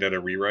I think it had a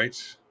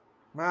rewrite.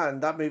 man,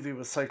 that movie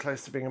was so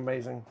close to being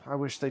amazing. I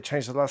wish they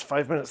changed the last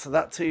 5 minutes of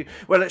that too.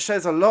 Well, it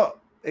shares a lot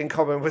in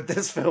common with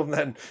this film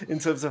then, in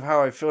terms of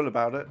how I feel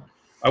about it.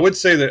 I would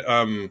say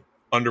that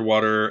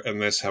Underwater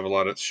and this have a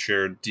lot of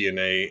shared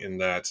DNA in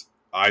that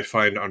I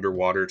find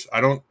Underwater.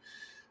 I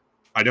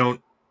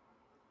don't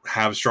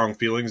have strong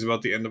feelings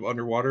about the end of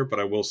Underwater, but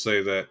I will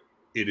say that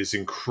it is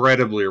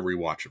incredibly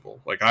rewatchable.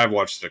 Like I've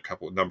watched it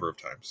number of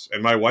times,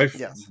 and my wife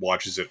Yes.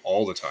 watches it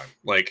all the time.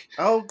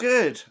 Oh,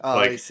 good. Oh,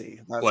 I Like,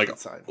 see. That's a like, good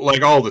sign.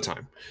 like all the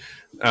time.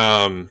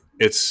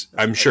 It's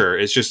That's I'm great. sure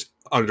it's just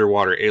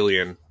underwater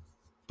alien,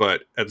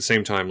 but at the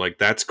same time, like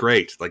that's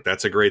great. Like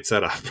that's a great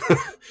setup,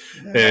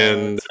 Yeah,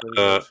 and it's really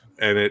good.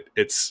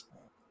 it's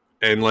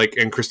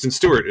and Kristen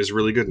Stewart is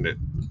really good in it.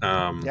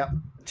 Yep.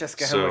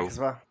 Jessica Henwick So as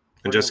well.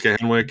 and Brilliant. Jessica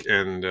Henwick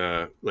and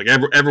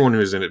everyone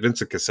who's in it.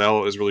 Vincent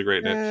Cassell is really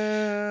great in it.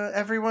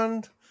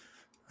 Everyone.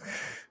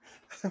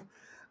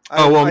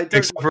 Oh well, I don't.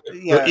 except for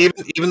Yeah.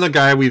 even the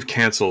guy we've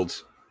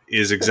canceled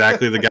is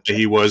exactly the guy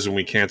he was when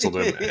we canceled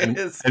him,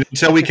 Yes. and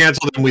until we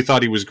canceled him, we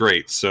thought he was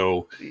great.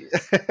 So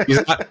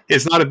he's not.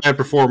 It's not a bad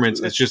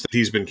performance. It's just that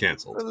he's been A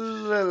canceled.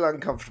 little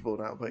uncomfortable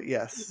now, but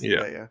yes,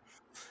 Yeah. yeah, yeah.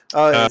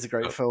 Oh, it Uh, is a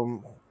great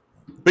film.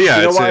 but Do yeah,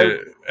 you know it's why? a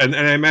and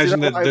I Do you know imagine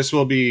that why? this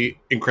will be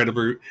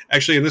incredibly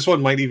actually, and this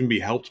one might even be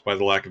helped by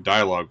the lack of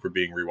dialogue for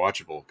being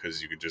rewatchable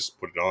because you could just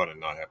put it on and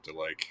not have to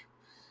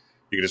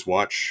you could just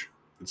watch.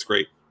 It's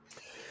great.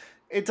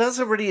 It does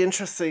a really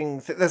interesting.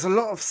 There's a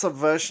lot of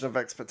subversion of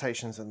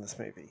expectations in this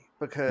movie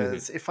Hmm.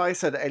 because if I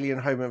said alien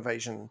home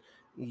invasion,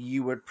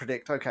 you would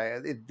predict, okay,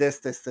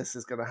 this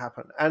is going to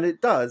happen, and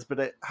it does, but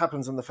it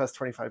happens in the first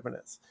 25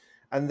 minutes,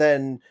 and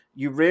then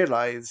you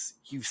realize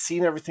you've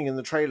seen everything in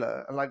the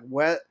trailer, and like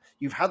where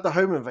you've had the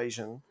home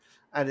invasion,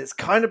 and it's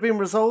kind of been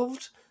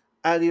resolved,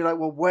 and you're like,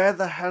 well, where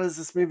the hell is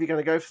this movie going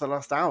to go for the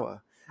last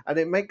hour? And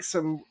it makes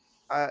some.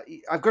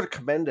 I've got to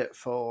commend it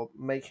for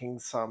making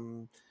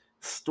some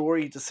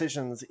story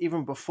decisions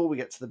even before we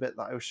get to the bit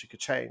that I wish you could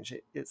change.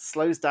 It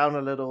slows down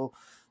a little.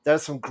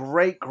 There's some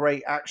great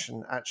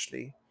action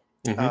actually.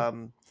 Hmm.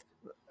 Um,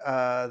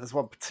 there's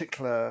one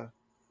particular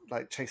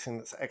like chasing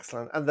that's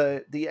excellent, and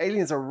the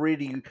aliens are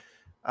really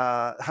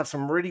have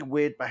some really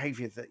weird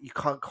behavior that you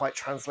can't quite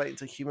translate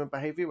into human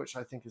behavior, which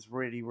I think is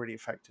really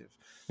effective.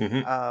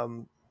 Hmm.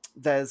 Um,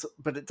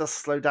 but it does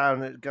slow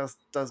down. It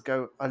does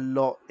go a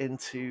lot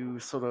into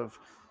sort of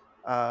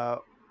uh,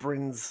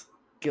 brings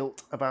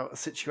guilt about a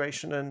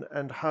situation,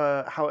 and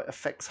her how it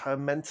affects her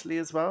mentally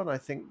as well. And I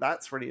think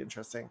that's really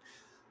interesting.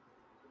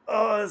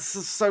 Oh, this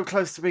is so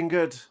close to being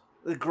good.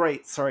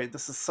 Great. Sorry,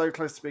 this is so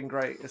close to being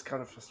great. It's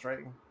kind of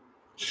frustrating.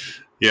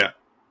 Yeah,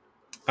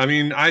 I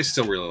mean, I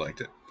still really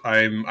liked it.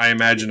 I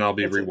imagine I'll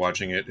be I did.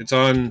 rewatching it. It's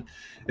on.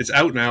 It's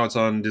out now. It's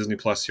on Disney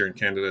Plus here in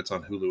Canada. It's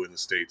on Hulu in the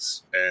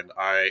States, and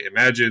I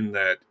imagine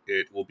that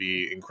it will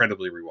be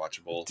incredibly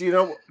rewatchable. Do you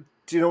know?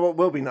 Do you know what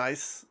will be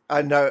nice?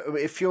 I know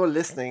if you're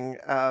listening,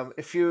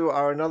 if you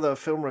are another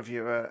film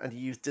reviewer and you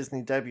use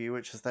Disney Debut,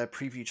 which is their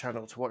preview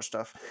channel to watch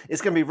stuff,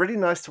 it's going to be really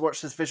nice to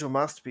watch this visual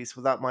masterpiece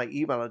without my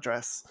email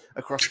address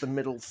across the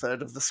middle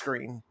third of the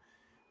screen.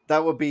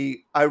 That would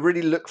be. I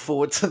really look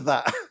forward to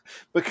that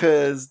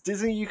because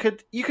Disney, you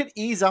could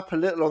ease up a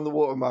little on the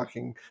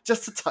watermarking,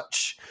 just a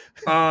touch,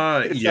 if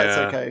that's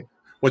Yeah. okay.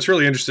 What's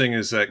really interesting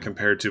is that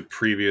compared to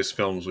previous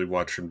films we've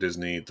watched from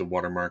Disney, the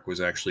watermark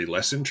was actually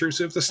less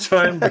intrusive this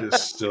time, but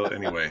it's still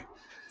anyway.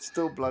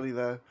 Still bloody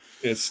though.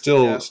 It's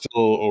still Yeah.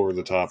 still over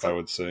the top, I So,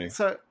 would say.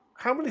 so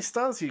how many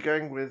stars are you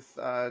going with?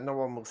 No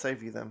one will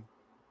save you then.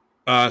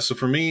 So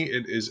for me,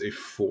 it is a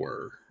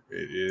 4.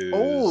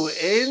 Oh,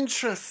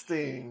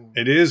 interesting.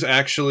 It is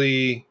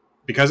actually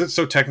because it's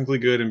so technically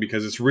good, and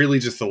because it's really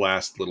just the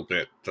last little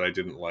bit that I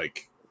didn't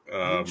like.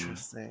 I'm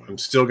Interesting.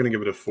 still going to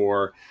give it a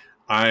 4.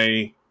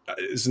 I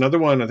It's another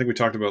one I think we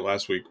talked about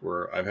last week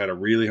where I've had a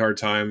really hard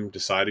time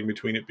deciding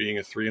between it being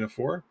a 3 and a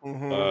 4.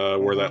 Mm-hmm.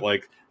 Where Mm-hmm.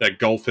 that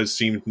gulf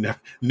has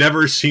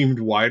never seemed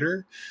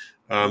wider.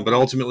 But Mm-hmm.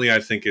 ultimately,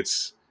 I think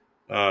it's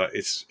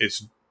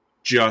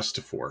just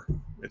a 4.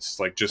 It's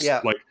like just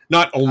Yeah. like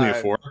not only a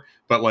I 4,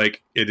 but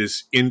like it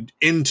is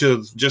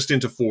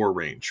into 4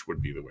 range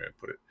would be the way I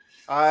put it.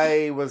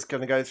 I was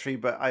going to go 3,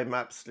 but I'm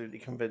absolutely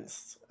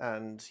convinced.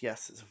 And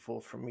yes, it's a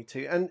 4 from me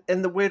too. And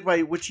in the weird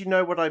way, would you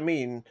know what I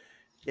mean?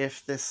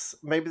 If this,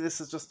 maybe this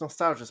is just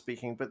nostalgia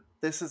speaking, but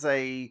this is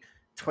a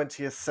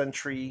 20th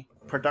century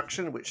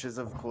production, which is,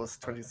 of course,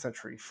 20th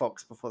century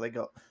Fox before they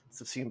got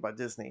subsumed by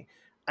Disney.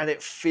 And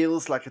it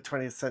feels like a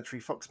 20th century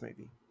Fox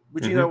movie.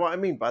 Would you know Hmm. what I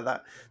mean by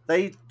that?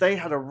 They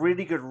had a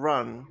really good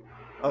run,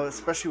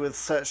 especially with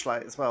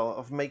Searchlight as well,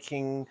 of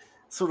making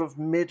sort of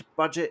mid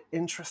budget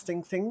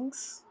interesting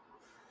things,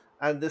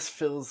 and this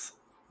feels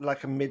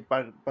like a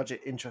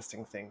mid-budget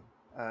interesting thing.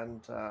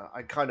 And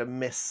I kind of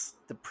miss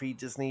the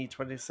pre-Disney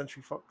 20th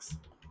Century Fox.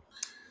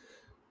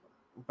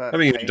 I But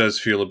mean, it hey, does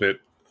feel a bit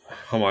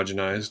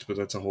homogenized, but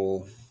that's a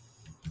whole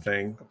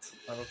thing.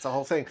 that's the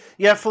whole thing.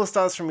 Yeah, 4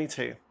 stars from me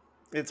too.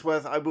 It's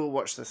worth. I will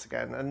watch this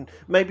again, and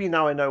maybe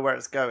now I know where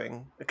it's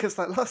going because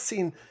that last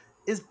scene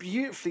is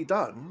beautifully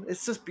done.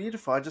 It's just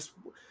beautiful. I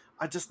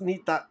just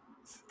need that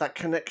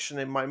connection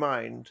in my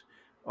mind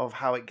of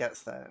how it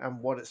gets there and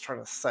what it's trying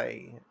to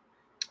say.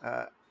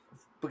 Uh,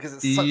 because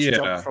it's such a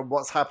jump Yeah, from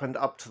what's happened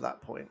up to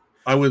that point.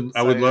 So I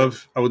would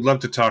love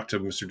to talk to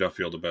Mr.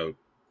 Duffield about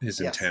his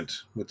yes, intent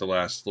with the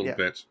last little yeah,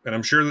 bit, and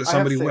I'm sure that I have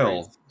somebody theories.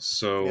 will.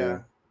 So, Yeah,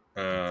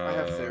 I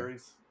have uh,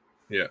 theories,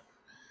 yeah,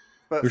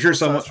 but I'm sure 4 stars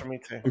someone from me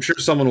too. I'm sure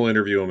someone will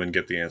interview him and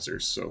get the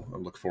answers. So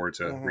I'm looking forward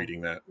to Hmm.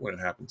 reading that when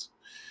it happens.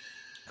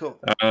 Cool.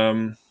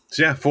 So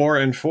yeah, 4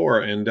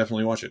 and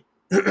definitely watch it.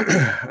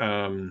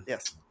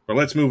 Yes. But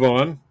let's move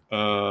on.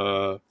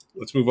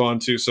 Let's move on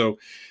to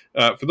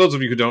for those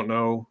of you who don't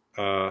know,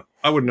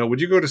 I wouldn't know.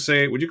 Would you go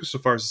so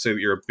far as to say that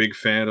you're a big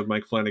fan of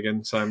Mike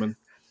Flanagan, Simon?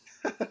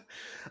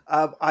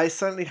 I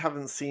certainly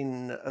haven't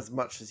seen as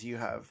much as you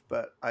have,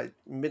 but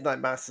Midnight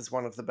Mass is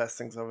one of the best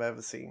things I've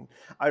ever seen.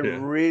 I Yeah.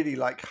 really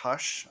like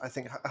Hush. I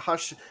think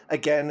Hush,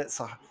 again, it's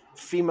a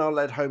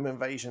female-led home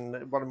invasion,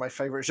 one of my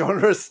favorite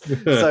genres.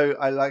 So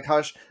I like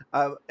Hush.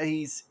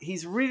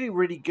 He's really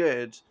really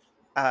good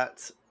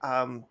at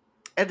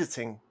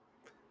editing,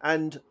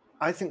 and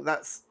I think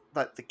that's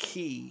like the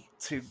key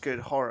to good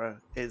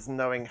horror is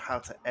knowing how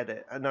to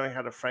edit and knowing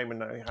how to frame and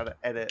knowing how to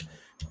edit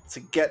to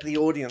get the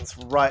audience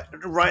right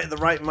at the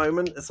right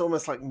moment. It's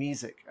almost like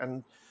music.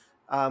 And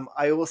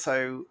I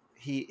also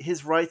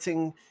his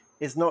writing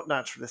is not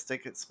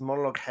naturalistic, it's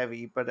monologue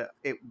heavy, but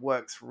it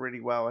works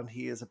really well, and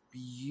he is a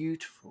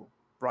beautiful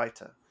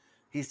writer.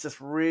 He's just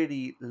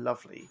really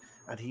lovely,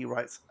 and he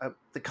writes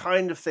the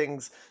kind of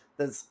things,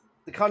 there's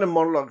the kind of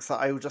monologues that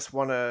I would just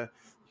want to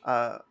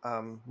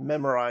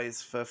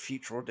memorize for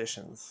future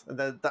auditions. And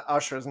the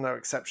Usher is no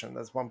exception.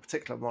 There's one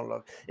particular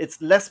monologue.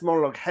 It's less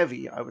monologue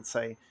heavy, I would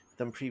say,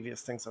 than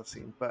previous things I've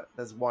seen, but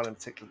there's one in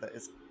particular that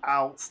is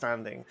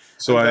outstanding,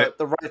 so and I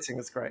the writing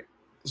is great.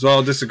 so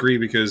I'll disagree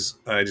because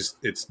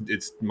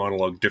it's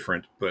monologue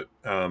different, but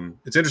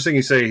it's interesting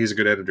you say he's a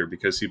good editor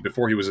because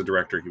before he was a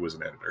director he was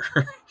an editor.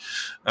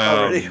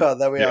 Oh, really? Well,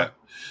 there we Yeah, are.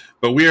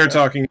 but we are Yeah.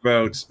 talking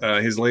about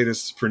his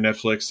latest for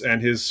Netflix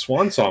and his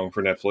swan song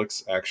for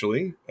Netflix,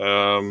 actually,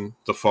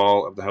 The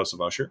Fall of the House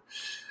of Usher.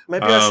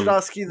 Maybe I should Um,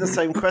 ask you the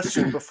same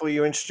question before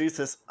you introduce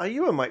us. Are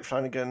you a Mike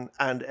Flanagan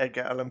and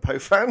Edgar Allan Poe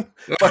fan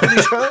by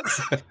any chance?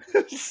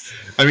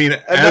 I mean,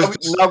 And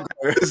now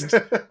as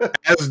go.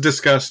 as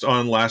discussed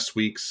on last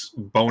week's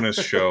bonus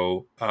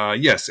show,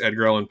 yes,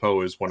 Edgar Allan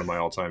Poe is one of my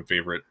all-time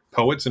favorite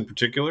poets in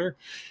particular,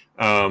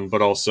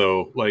 but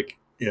also like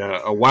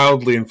Yeah, a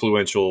wildly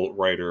influential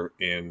writer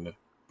in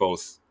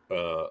both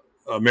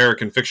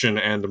American fiction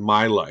and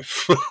my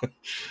life.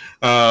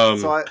 So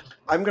um,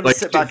 I'm going to like,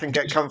 sit back and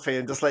get comfy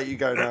and just let you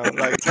go now.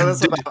 Like, tell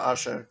us about did,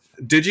 Usher.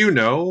 did you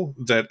know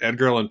that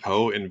Edgar Allan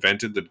Poe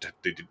invented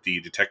the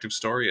detective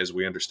story as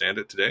we understand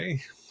it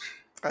today?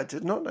 I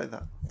did not know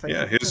that. Thank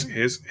Yeah, you for his telling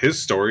me. his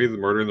his story, The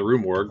Murder in the Rue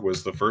Morgue,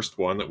 was the first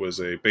one that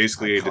was I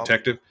basically can't.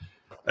 a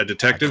I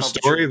detective can't be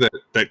story true.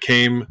 that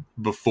came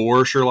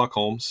before Sherlock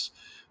Holmes,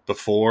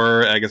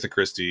 before Agatha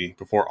Christie,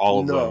 before all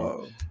of them. No,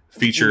 no, that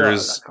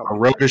Features can't a be true.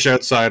 roguish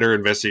outsider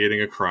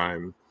investigating a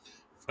crime.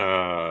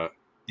 Uh,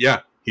 yeah,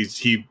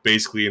 he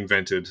basically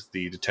invented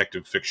the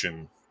detective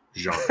fiction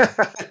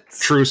genre.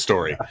 True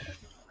story.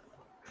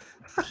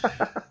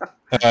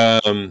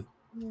 Um,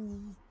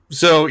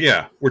 so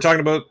yeah, we're talking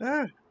about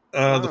Yeah. the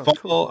Wow. Cool.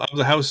 Fall of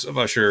the House of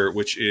Usher,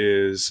 which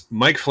is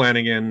Mike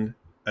Flanagan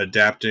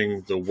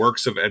adapting the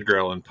works of Edgar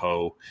Allan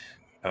Poe.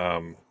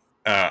 Um,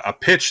 a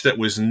pitch that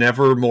was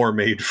never more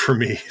made for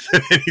me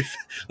than anything.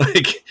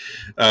 Like,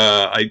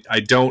 I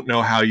don't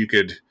know how you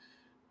could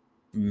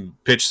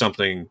pitch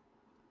something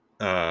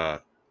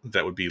that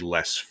would be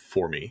less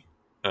for me.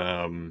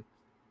 Um,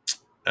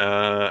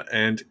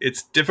 and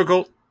it's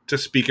difficult to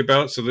speak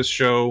about. So this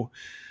show,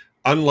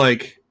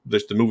 unlike the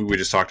movie we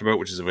just talked about,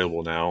 which is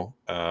available now,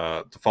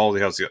 The Fall of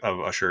the House of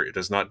Usher, it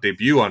does not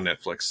debut on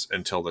Netflix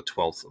until the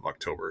 12th of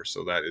October.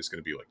 So that is going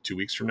to be like 2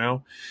 weeks from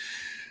now.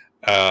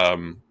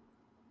 Um,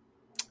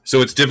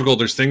 so it's difficult.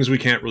 There's things we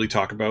can't really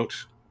talk about.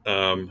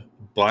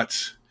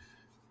 But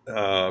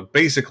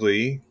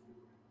basically,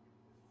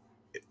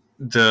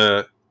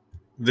 the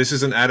this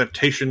is an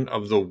adaptation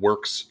of the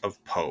works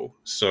of Poe.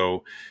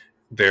 So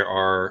there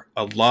are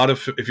a lot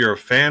of, if you're a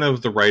fan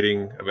of the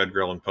writing of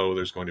Edgar Allan Poe,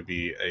 there's going to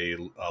be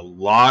a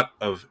lot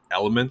of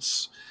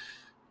elements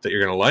that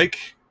you're going to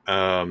like,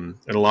 and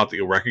a lot that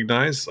you'll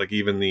recognize. Like,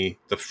 even the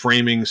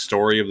framing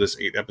story of this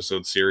 8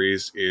 episode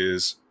series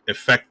is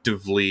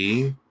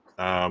effectively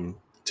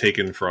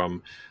taken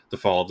from The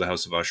Fall of the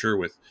House of Usher,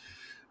 with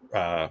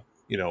uh,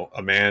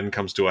 a man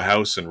comes to a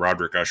house and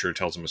Roderick Usher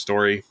tells him a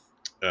story,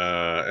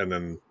 and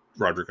then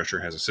Roderick Usher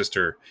has a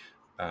sister.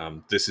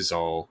 This is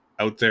all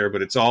out there,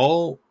 but it's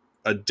all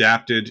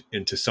adapted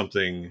into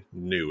something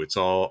new.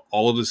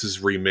 All of this is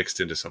remixed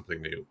into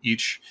something new.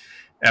 Each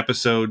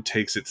episode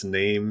takes its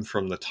name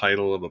from the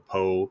title of a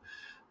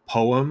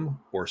poem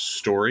or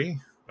story,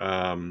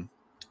 um,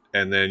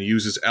 and then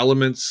uses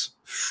elements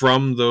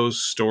from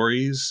those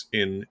stories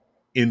in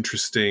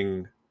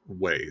interesting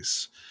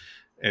ways.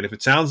 And if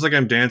it sounds like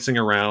I'm dancing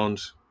around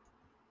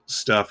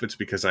stuff, it's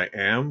because I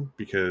am,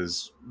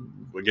 because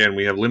again,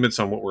 we have limits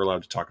on what we're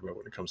allowed to talk about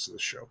when it comes to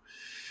this show.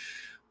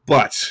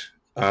 But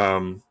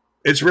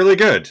it's really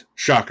good.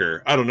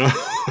 Shocker. I don't know.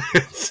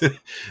 it's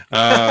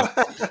uh,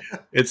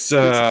 it's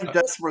You're trying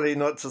desperately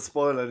not to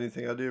spoil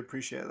anything. I do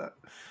appreciate that.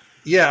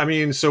 yeah. I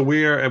mean, so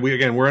we're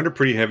under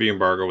pretty heavy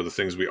embargo with the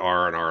things we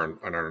are and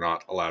are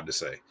not allowed to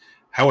say.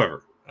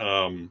 However,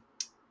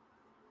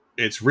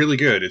 it's really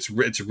good. It's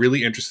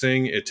really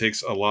interesting. It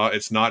takes a lot.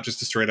 It's not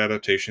just a straight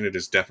adaptation. It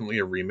is definitely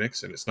a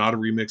remix, and it's not a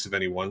remix of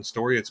any one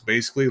story. It's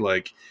basically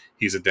like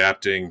he's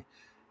adapting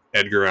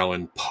Edgar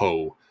Allan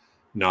Poe,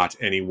 not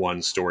any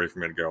one story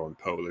from Edgar Allan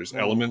Poe. There's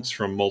elements Mm.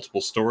 from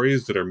multiple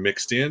stories that are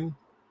mixed in.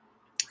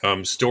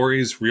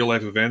 Stories, real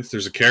life events.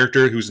 There's a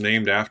character who's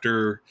named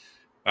after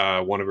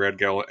one of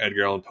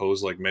Edgar Allan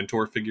Poe's like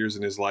mentor figures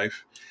in his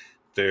life.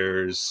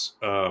 There's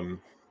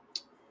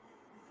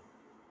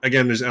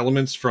again, there's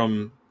elements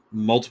from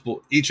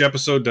multiple. Each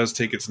episode does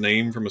take its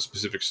name from a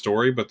specific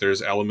story, but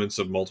there's elements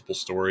of multiple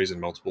stories and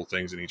multiple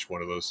things in each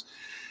one of those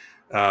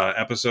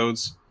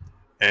episodes.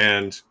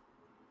 And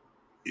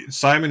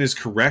Simon is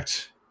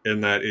correct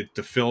in that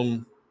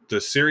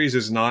the series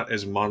is not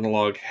as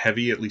monologue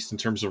heavy, at least in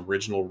terms of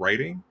original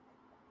writing,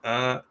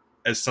 uh,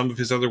 as some of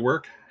his other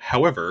work.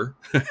 However,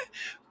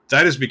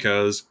 that is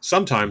because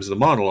sometimes the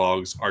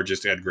monologues are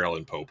just Edgar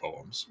Allan Poe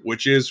poems,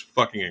 which is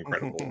fucking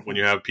incredible when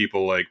you have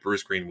people like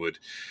Bruce Greenwood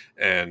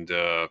and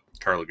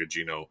Carla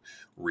Gugino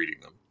reading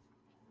them.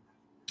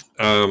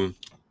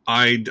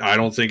 I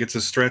don't think it's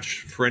a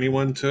stretch for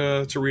anyone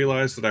to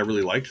realize that I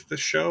really liked this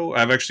show.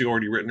 I've actually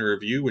already written a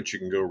review, which you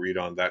can go read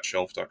on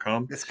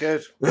thatshelf.com, It's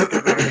good. It's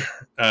good reading.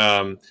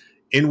 um,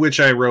 in which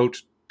I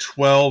wrote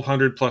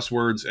 1,200 plus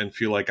words and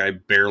feel like I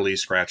barely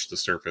scratched the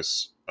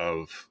surface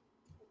of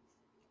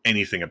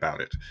anything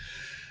about it.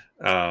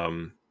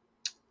 Um,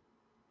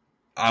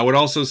 I would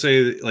also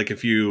say, like,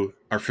 if you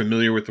are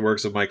familiar with the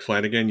works of Mike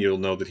Flanagan, you'll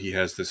know that he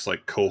has this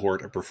like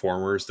cohort of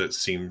performers that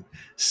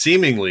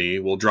seemingly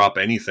will drop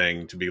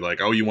anything to be like,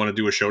 "Oh, you want to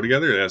do a show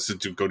together? Yes,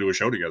 to go do a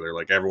show together."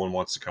 Like, everyone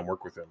wants to come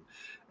work with him,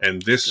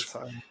 and Good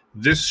time.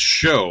 this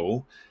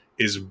show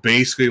is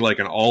basically like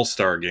an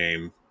all-star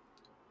game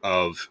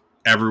of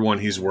everyone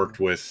he's Mm. worked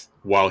with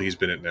while he's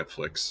been at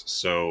Netflix.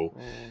 So,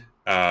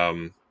 Mm.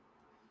 um,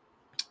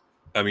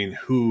 I mean,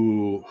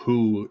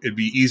 who it'd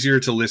be easier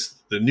to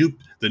list the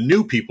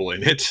new people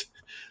in it,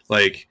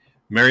 like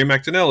Mary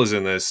McDonnell is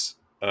in this.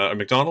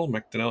 McDonald.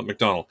 Mark Um,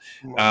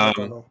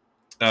 McDonald.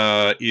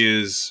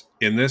 is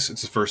in this.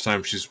 It's the first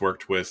time she's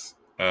worked with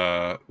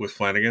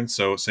Flanagan.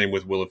 So same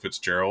with Willa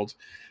Fitzgerald,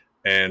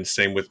 and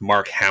same with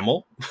Mark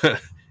Hamill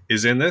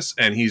is in this,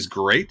 and he's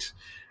great.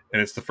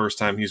 And it's the first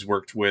time he's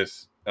worked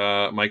with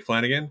Mike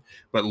Flanagan.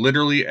 But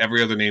literally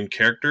every other named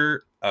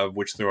character, of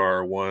which there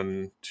are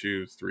 1,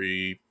 2,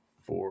 3,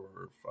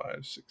 4,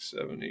 5, 6,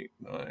 7, 8,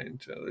 9,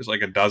 10. There's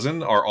like a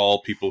dozen, are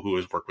all people who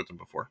has worked with him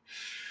before.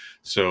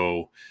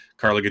 So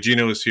Carla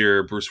Gugino is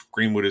here, Bruce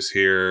Greenwood is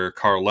here,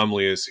 Carl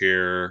Lumley is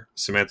here,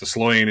 Samantha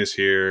Sloyan is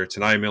here,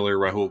 Tanai Miller,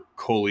 Rahul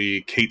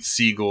Kohli, Kate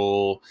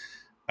Siegel,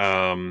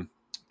 um,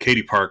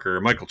 Katie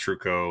Parker, Michael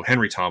Trucco,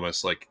 Henry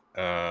Thomas,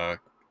 Kaylee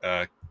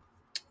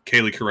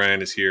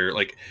Curran is here.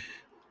 Like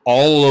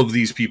all of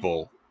these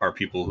people are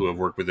people who have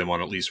worked with him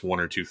on at least one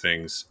or two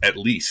things, at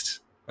least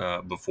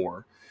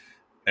before,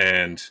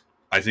 and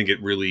I think it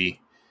really,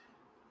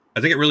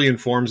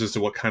 informs as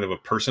to what kind of a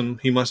person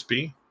he must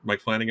be,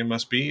 Mike Flanagan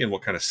must be, and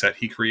what kind of set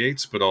he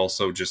creates, but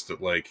also just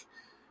that like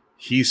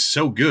he's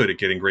so good at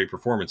getting great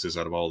performances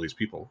out of all these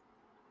people.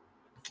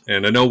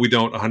 And I know we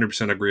don't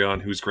 100% agree on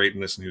who's great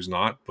in this and who's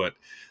not, but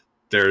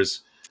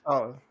there's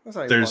that's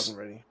not there's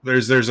important,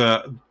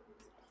 really.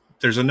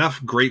 there's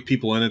enough great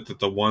people in it that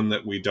the one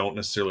that we don't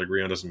necessarily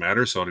agree on doesn't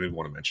matter. So I don't even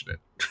want to mention it.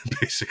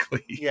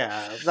 Basically,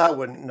 Yeah, that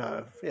wouldn't.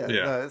 No, yeah,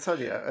 yeah, no.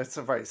 It's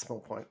a very small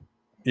point.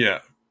 yeah.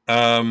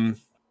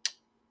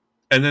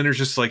 And then there's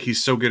just like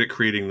he's so good at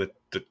creating the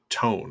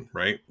tone,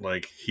 right?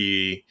 Like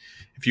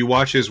if you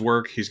watch his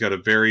work, he's got a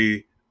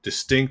very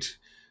distinct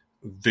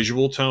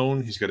visual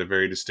tone. He's got a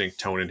very distinct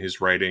tone in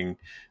his writing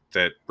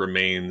that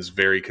remains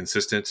very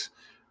consistent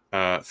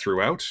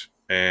throughout.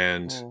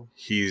 And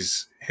he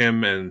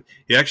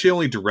actually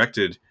only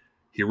directed.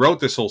 He wrote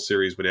this whole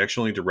series, but he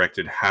actually only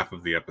directed half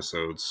of the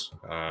episodes.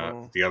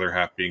 The other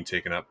half being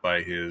taken up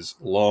by his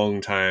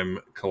longtime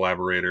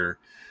collaborator,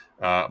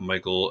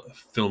 Michael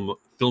Filmogari.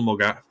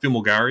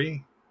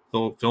 Filmognari.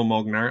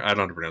 I don't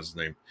know how to pronounce his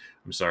name.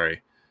 I'm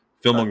sorry.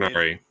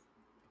 Filmognari.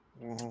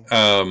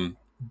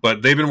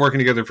 But they've been working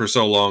together for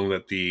so long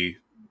that the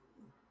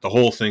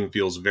whole thing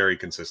feels very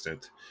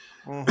consistent.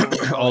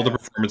 All the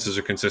performances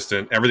are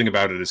consistent. Everything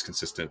about it is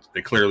consistent.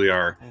 They clearly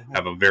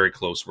have a very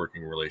close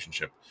working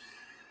relationship.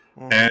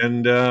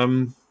 And I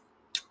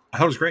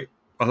thought it was great.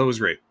 I thought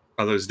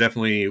it was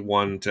definitely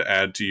one to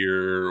add to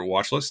your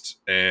watch list.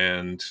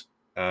 And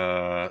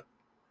I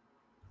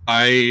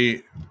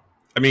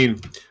mean,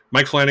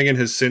 Mike Flanagan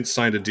has since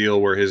signed a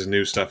deal where his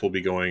new stuff will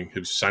be going.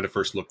 He's signed a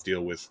first look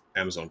deal with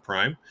Amazon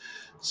Prime.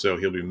 So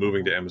he'll be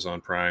moving to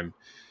Amazon Prime,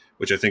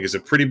 which I think is a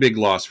pretty big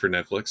loss for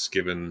Netflix,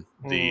 given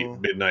the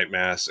Midnight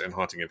Mass and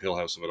Haunting of Hill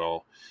House of it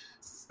all.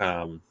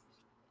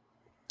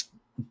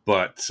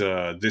 But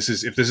if this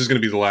is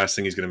going to be the last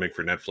thing he's going to make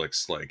for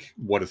Netflix, like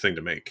what a thing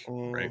to make,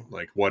 right?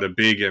 Like what a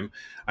big.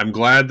 I'm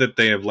glad that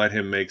they have let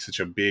him make such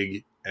a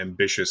big,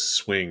 ambitious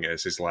swing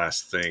as his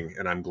last thing,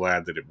 and I'm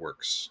glad that it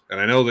works. And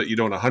I know that you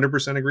don't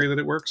 100% agree that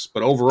it works,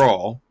 but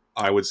overall,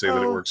 I would say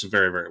that it works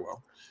very, very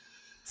well.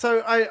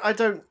 So I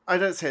don't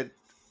say it.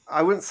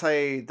 I wouldn't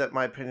say that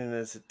my opinion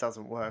is it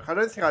doesn't work. I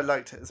don't think I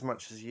liked it as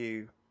much as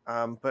you,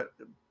 but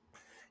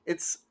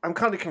I'm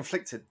kind of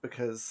conflicted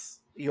because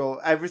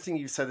everything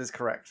you said is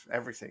correct.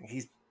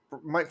 Everything.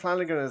 Mike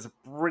Flanagan is a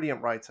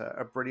brilliant writer,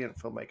 a brilliant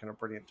filmmaker, and a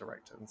brilliant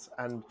director,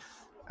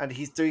 and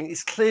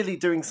he's clearly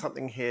doing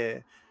something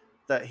here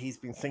that he's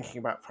been thinking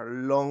about for a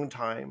long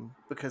time,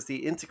 because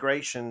the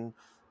integration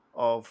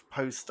of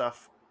Poe's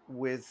stuff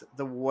with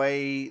the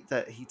way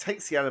that he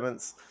takes the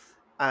elements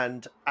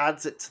and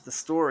adds it to the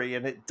story,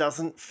 and it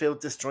doesn't feel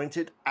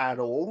disjointed at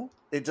all.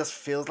 It just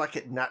feels like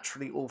it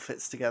naturally all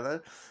fits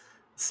together.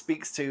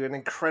 Speaks to an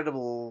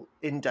incredible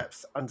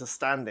in-depth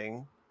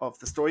understanding of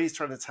the story he's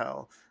trying to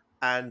tell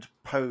and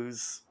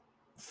Poe's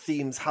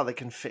themes, how they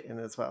can fit in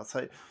as well.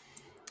 So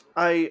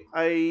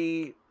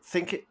I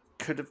think it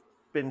could have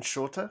been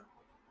shorter.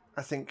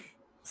 I think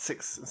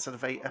 6 instead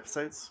of 8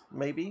 episodes,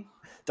 maybe.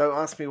 Don't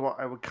ask me what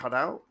I would cut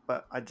out,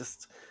 but I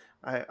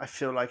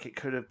feel like it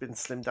could have been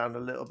slimmed down a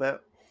little bit.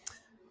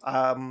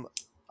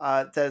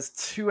 There's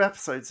 2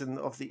 episodes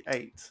of the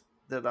 8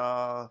 that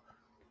are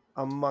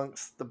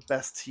amongst the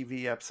best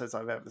TV episodes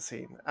I've ever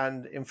seen.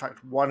 And in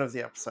fact, one of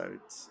the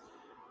episodes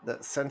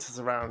that centers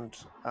around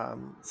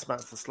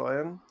Samantha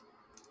Sloyan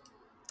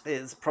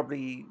is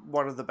probably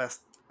one of the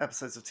best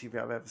episodes of TV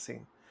I've ever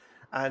seen.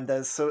 And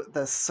there's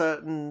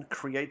certain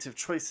creative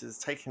choices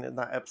taken in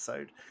that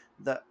episode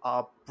that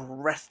are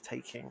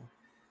breathtaking,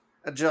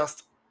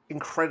 just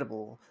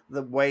incredible.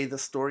 The way the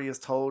story is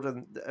told,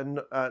 and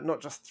not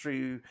just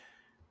through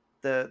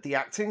the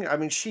acting. I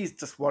mean, she's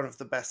just one of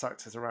the best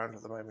actors around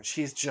at the moment.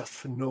 She's just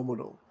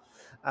phenomenal,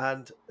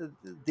 and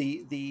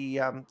the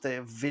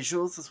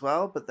visuals as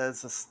well. But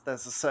there's a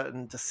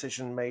certain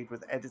decision made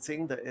with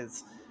editing that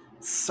is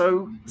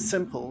so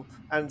simple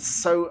and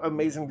so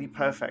amazingly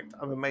perfect.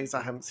 I'm amazed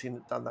I haven't seen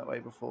it done that way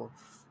before.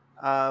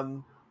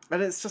 And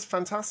it's just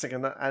fantastic.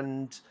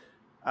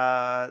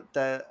 I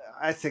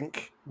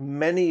think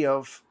many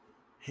of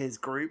his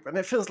group, and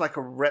it feels like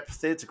a rep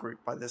theatre group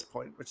by this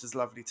point, which is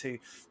lovely too.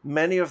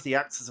 Many of the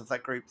actors of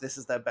that group, this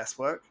is their best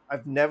work.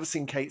 I've never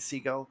seen Kate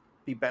Siegel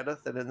be better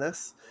than in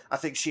this. I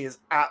think she is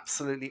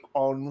absolutely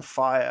on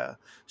fire.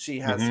 She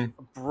has Mm-hmm.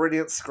 a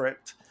brilliant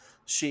script.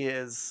 She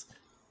is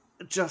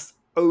just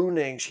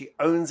owning. She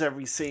owns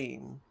every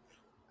scene,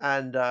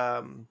 and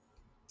uh,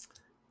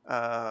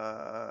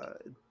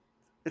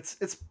 it's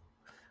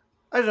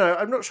I don't know.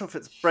 I'm not sure if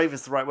it's brave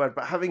is the right word,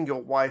 but having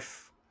your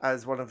wife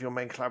as one of your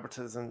main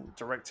collaborators and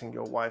directing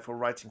your wife or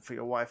writing for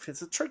your wife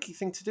is a tricky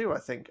thing to do, I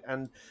think.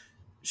 And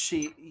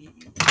she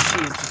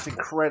is just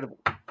incredible,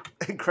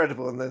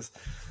 incredible in this.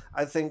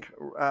 I think,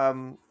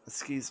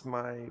 excuse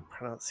my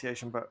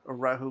pronunciation, but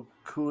Rahul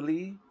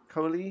Kohli,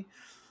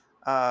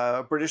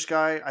 a British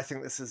guy. I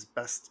think this is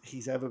best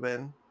he's ever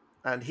been,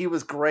 and he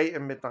was great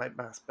in Midnight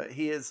Mass, but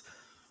he is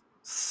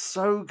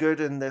so good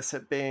in this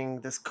at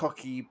being this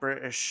cocky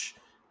British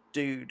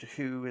dude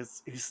who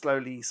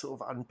slowly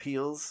sort of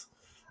unpeels.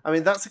 I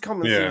mean, that's a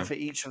common theme Yeah. for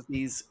each of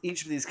these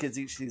kids,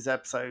 each of these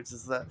episodes,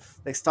 is that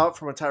they start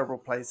from a terrible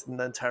place and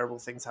then terrible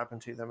things happen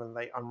to them and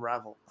they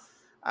unravel,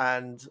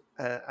 and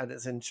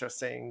it's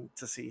interesting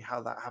to see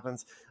how that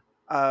happens.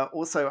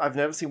 Also, I've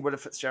never seen Willa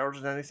Fitzgerald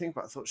in anything,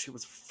 but I thought she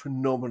was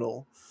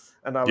phenomenal,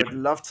 and I would Yep.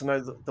 love to know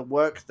the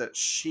work that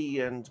she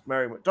and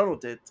Mary McDonnell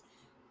did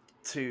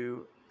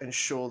to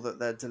ensure that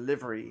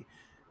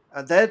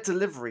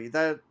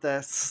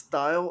their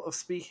style of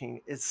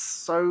speaking is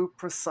so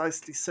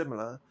precisely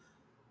similar.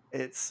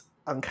 It's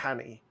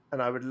uncanny,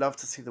 and I would love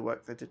to see the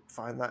work they did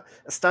find that.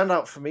 A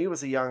standout for me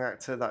was a young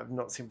actor that I've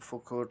not seen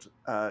before called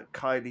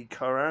Kylie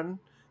Curran,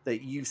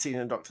 that you've seen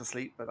in Doctor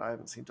Sleep, but I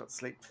haven't seen Doctor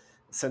Sleep.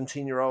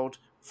 17-year-old,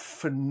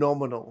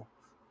 phenomenal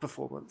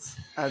performance,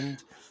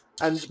 and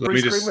Let me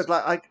Bruce Greenwood,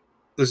 just.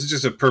 This is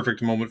just a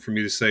perfect moment for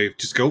me to say,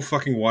 just go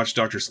fucking watch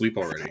Doctor Sleep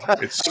already.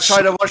 It's I've so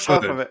tried to watch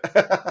half of good. it.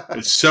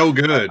 It's so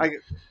good. I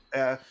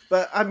yeah,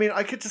 but I mean,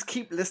 I could just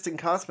keep listing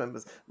cast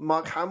members.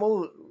 Mark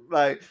Hamill,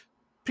 like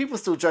people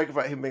still joke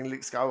about him being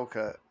Luke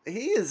Skywalker.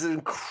 He is an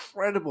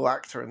incredible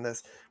actor in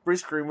this.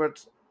 Bruce Greenwood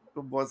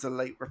was a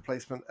late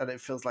replacement, and it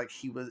feels like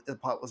the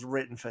part was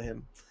written for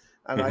him.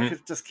 And I Hmm.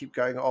 could just keep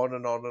going on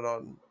and on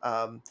and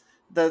on.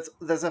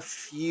 There's a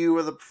few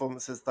of the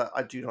performances that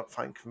I do not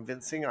find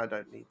convincing. I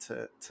don't need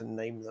to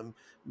name them,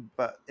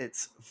 but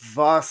it's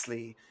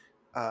vastly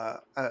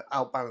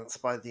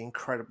outbalanced by the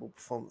incredible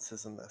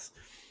performances in this.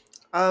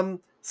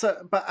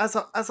 But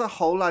as a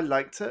whole, I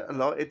liked it a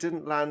lot. It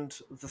didn't land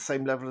the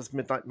same level as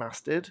Midnight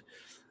Mass did.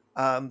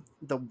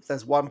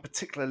 There's one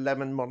particular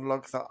lemon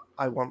monologue that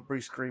I want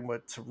Bruce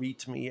Greenwood to read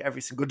to me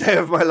every single day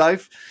of my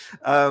life,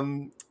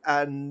 and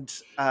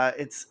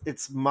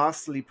it's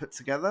masterly put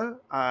together.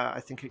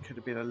 I think it could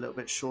have been a little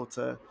bit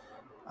shorter.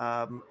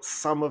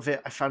 Some of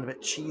it I found a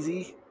bit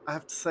cheesy, I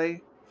have to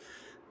say.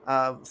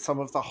 Some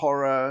of the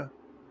horror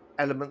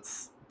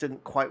elements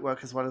didn't quite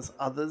work as well as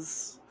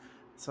others.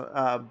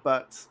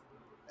 But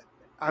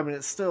I mean,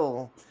 it's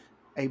still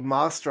a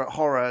master at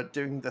horror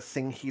doing the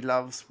thing he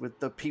loves with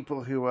the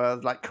people who are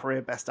like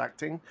career best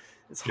acting.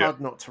 It's Yeah.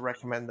 hard not to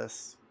recommend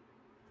this,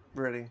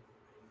 really.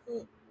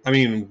 I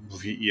mean,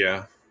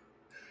 yeah.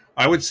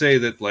 I would say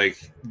that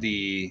like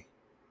the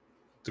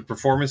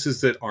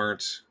performances that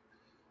aren't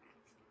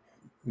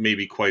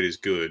maybe quite as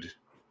good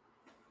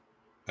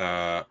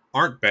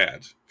aren't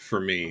bad for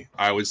me.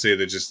 I would say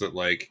that just that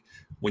like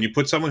when you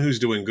put someone who's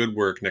doing good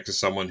work next to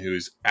someone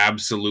who's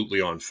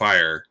absolutely on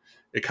fire,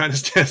 it kind of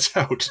stands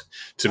out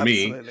to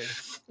me. Absolutely,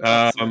 Um,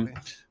 absolutely.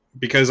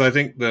 because I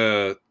think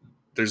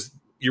there's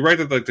you're right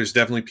that like there's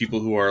definitely people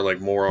who are like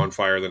more on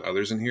fire than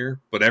others in here,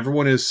 but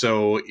everyone is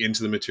so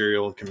into the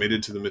material and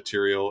committed to the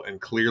material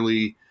and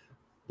clearly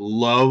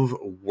love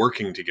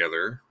working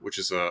together, which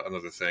is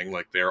another thing.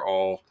 Like they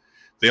all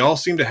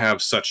seem to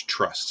have such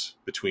trust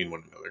between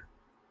one another,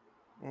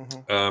 Hmm.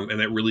 and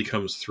that really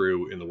comes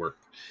through in the work.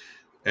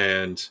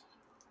 And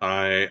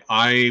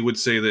I would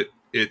say that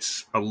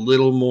it's a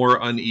little more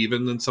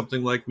uneven than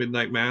something like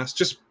Midnight Mass,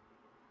 just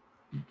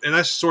and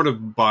that's sort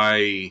of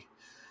by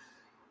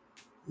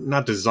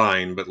not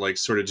design, but like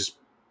sort of just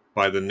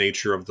by the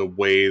nature of the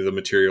way the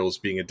material is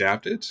being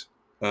adapted.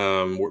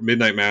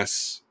 Midnight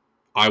Mass,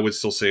 I would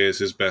still say, is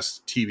his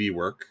best TV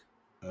work.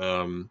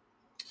 Um,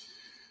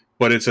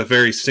 but it's a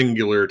very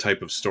singular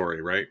type of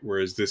story, right?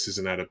 Whereas this is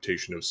an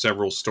adaptation of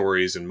several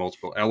stories and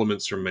multiple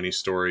elements from many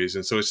stories,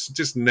 and so it's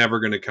just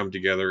never going to come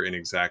together in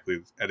exactly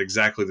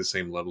the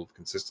same level of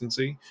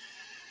consistency.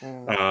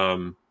 Mm,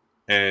 Um,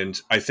 and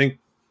I think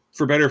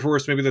for better or for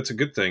worse, maybe that's a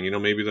good thing. You know,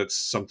 maybe that's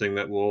something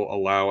that will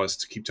allow us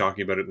to keep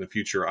talking about it in the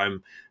future.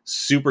 I'm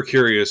super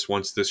curious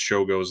once this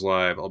show goes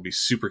live. I'll be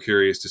super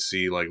curious to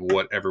see like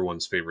what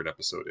everyone's favorite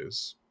episode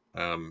is.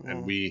 And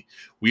mm, we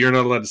are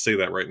not allowed to say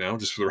that right now,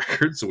 just for the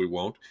record, so we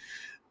won't.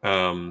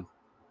 Um,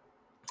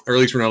 or at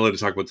least we're not allowed to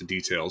talk about the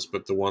details.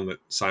 But the one that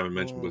Simon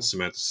mentioned was mm,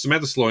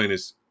 Samantha Sloyan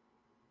is.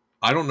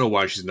 I don't know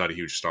why she's not a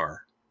huge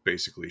star.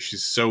 Basically,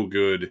 she's so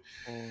good.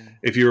 mm,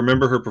 If you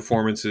remember her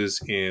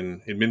performances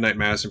in Midnight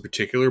Mass in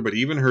particular, but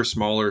even her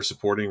smaller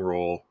supporting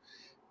role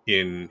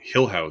in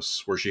Hill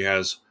House, where she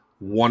has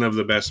one of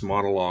the best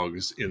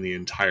monologues in the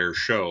entire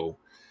show,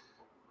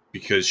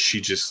 because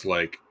she just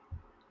like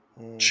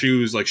Mm,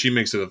 chews, like she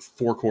makes it a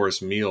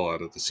 4-course meal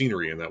out of the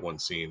scenery in that one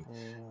scene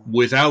mm,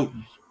 without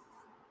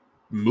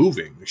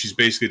moving. She's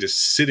basically just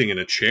sitting in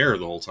a chair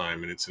the whole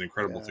time, and it's an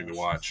incredible thing yeah, to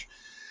watch.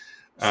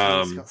 she's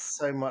Um, got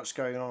so much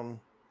going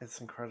on. It's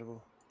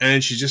incredible.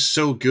 and she's just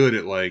so good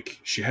at, like,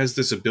 she has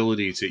this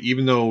ability to,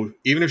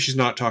 even if she's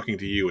not talking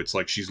to you, it's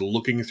like she's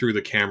looking through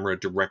the camera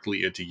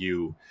directly into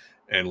you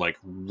and like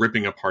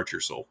ripping apart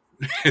your soul.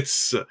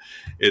 it's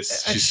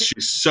And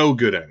she's so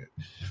good at it.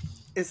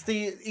 it's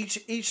the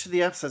each of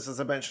the episodes, as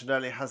I mentioned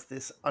earlier, has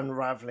this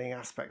unraveling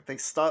aspect. They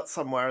start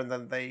somewhere and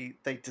then they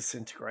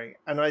disintegrate,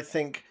 and I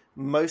think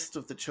most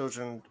of the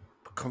children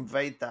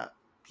conveyed that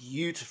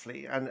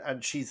beautifully.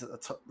 And she's at the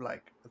top,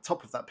 like the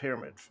top of that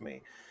pyramid for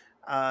me.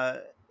 uh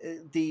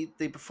the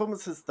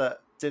performances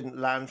that didn't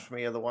land for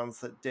me are the ones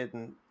that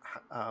didn't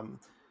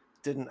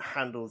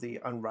handle the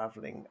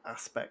unraveling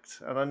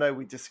aspect. And I know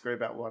we disagree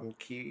about one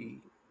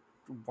key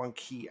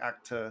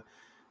actor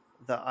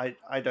that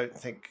I don't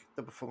think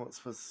the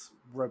performance was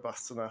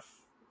robust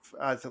enough.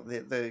 I think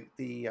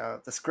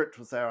the script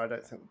was there. I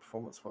don't think the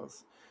performance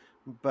was,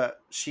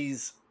 but she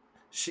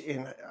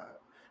in uh,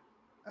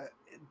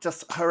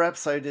 just her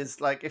episode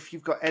is like, if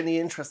you've got any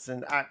interest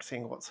in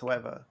acting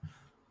whatsoever,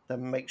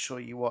 then make sure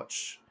you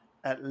watch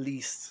at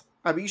least.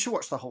 I mean, you should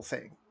watch the whole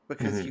thing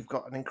because Mm-hmm. you've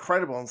got an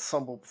incredible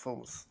ensemble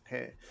performance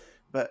here.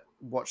 But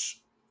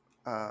watch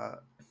uh,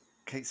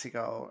 Kate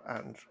Siegel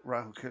and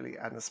Rahul Cooley,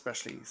 and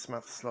especially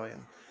Samantha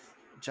Sloyan,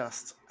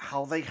 just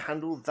how they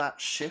handle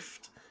that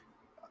shift.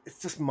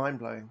 It's just mind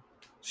blowing.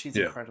 She's Yeah,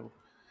 incredible.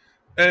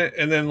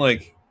 and then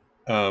like,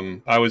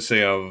 I would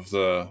say of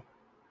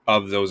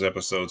those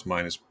episodes,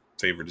 mine is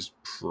favorite is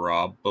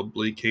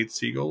probably Kate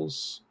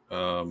Siegel's.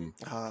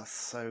 Ah,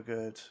 so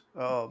good.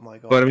 Oh my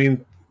But I god.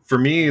 mean, for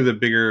me, Yeah. the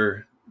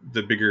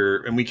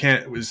bigger, and we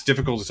can't. It's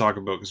difficult to talk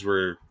about because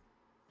we're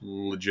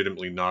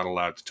legitimately not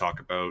allowed to talk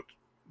about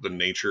the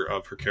nature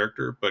of her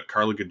character. But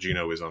Carla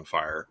Gugino is on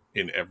fire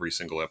in every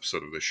single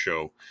episode of this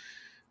show.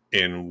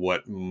 In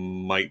what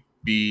might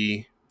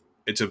be,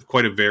 it's a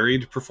quite a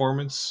varied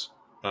performance.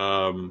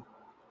 Um,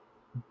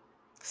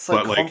 So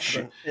but like she,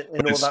 confident in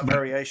but all it's that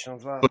variation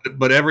as well.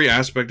 but every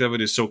aspect of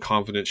it is so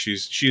confident.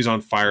 She's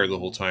on fire the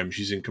whole Mm, time.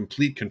 She's in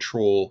complete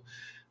control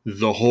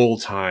the whole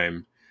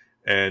time,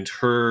 and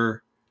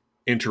her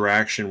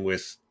interaction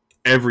with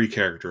every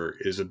character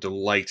is a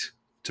delight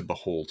to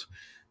behold.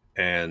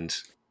 And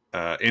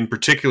in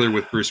particular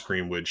with Bruce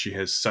Greenwood, she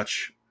has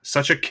such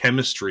a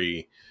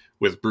chemistry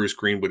with Bruce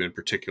Greenwood in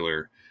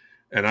particular.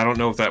 And I don't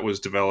know if that was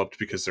developed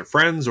because they're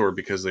friends or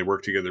because they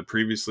worked together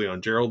previously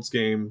on Gerald's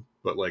Game,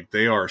 but like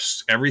they are,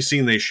 every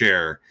scene they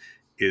share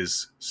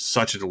is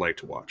such a delight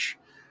to watch.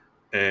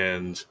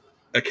 And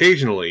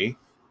occasionally,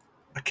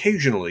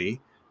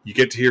 occasionally you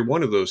get to hear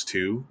one of those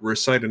two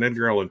recite an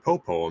Edgar Allan Poe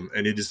poem,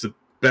 and it is the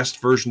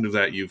best version of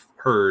that you've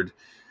heard,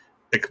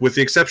 with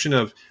the exception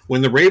of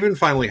when the Raven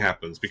finally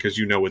happens, because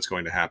you know it's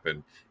going to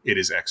happen. It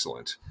is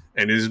excellent,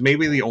 and it is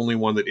maybe the only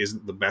one that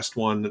isn't the best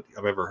one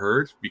I've ever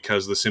heard,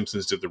 because The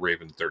Simpsons did the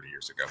Raven 30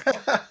 years ago.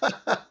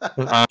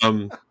 mm.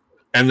 Um,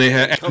 and they You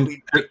had, can't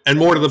be and too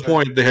more to the much, huh?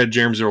 point, they had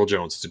James Earl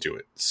Jones to do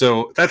it.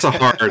 So that's a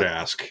hard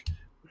ask.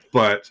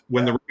 But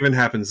when Yeah. the Raven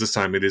happens this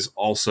time, it is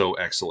also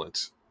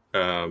excellent.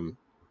 Um,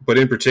 but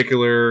in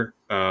particular,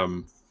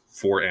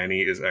 For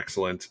Annie is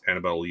excellent.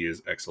 Annabelle Lee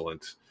is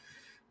excellent.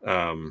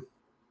 Um,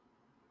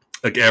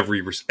 like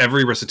every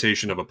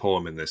recitation of a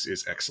poem in this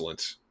is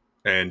excellent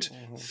and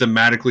Mhm,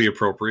 thematically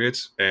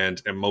appropriate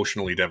and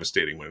emotionally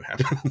devastating when it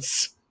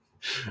happens.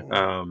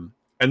 mhm,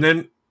 And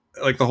then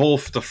like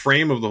the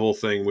frame of the whole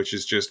thing, which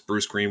is just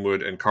Bruce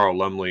Greenwood and Carl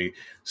Lumley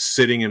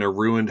sitting in a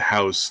ruined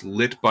house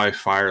lit by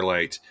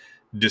firelight,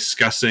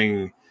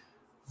 discussing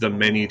the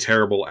many mhm,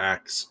 terrible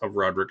acts of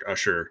Roderick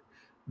Usher,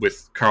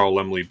 with Carl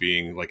Lumley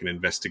being like an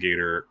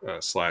investigator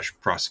slash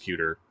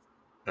prosecutor,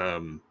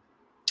 um,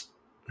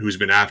 who's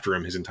been after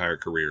him his entire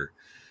career.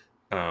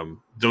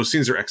 Those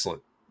scenes are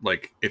excellent.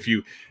 Like if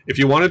you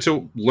wanted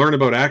to learn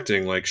about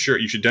acting, like sure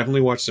you should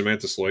definitely watch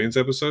Samantha Sloyan's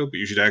episode, but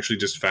you should actually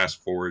just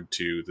fast forward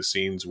to the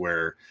scenes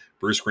where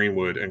Bruce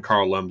Greenwood and mhm.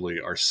 Carl Lumbly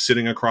are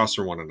sitting across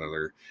from one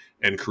another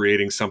and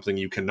creating something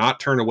you cannot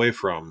turn away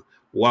from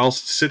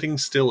whilst sitting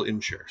still in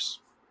chairs.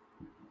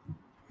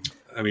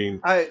 I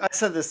mean, I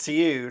said this to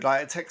you,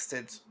 like I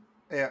texted.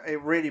 Yeah,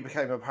 it really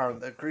became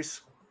apparent that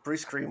Bruce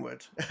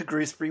Greenwood,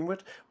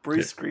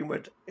 yeah. Bruce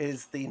Greenwood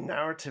is the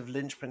narrative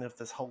linchpin of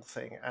this whole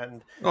thing,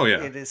 and Oh yeah,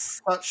 it is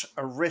such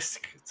a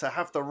risk to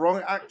have the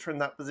wrong actor in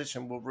that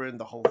position will ruin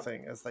the whole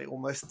thing, as they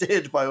almost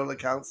did by all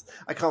accounts.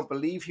 I can't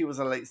believe he was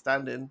a late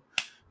stand-in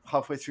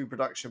halfway through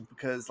production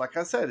because, like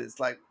I said, it's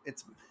like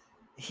it's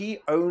he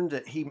owned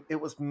it.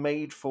 It was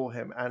made for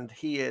him, and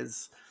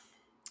he's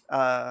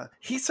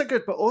so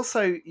good. But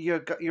also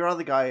your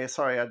other guy,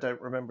 sorry, I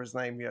don't remember his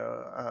name.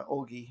 Your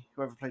Augie,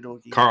 whoever played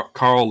Augie.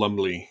 Carl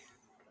Lumbly.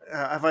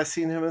 Have I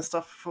seen him and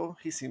stuff before?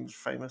 He seems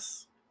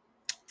famous.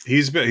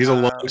 He's a Uh,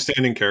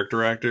 long-standing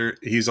character actor.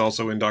 He's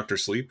also in Doctor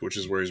Sleep, which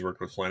is where he's worked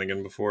with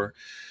Flanagan before.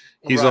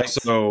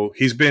 Right.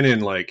 he's been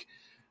in like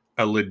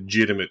a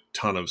legitimate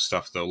ton of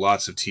stuff though.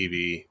 Lots of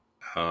TV,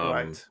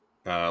 um,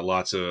 Right.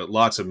 lots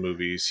of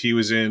movies. He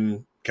was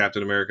in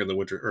Captain America and the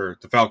Winter or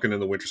the Falcon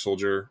and the Winter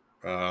Soldier,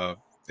 and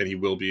he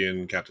will be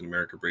in Captain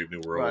America: Brave New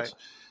Right. World.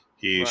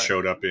 He Right.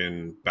 showed up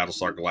in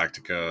Battlestar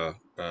Galactica.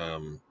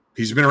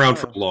 He's been around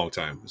for Oh. a long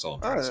time. Is all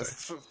I'm trying Oh, to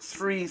say.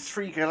 there's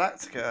three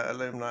Galactica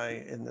alumni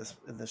in this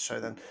show.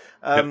 Then,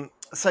 Yep.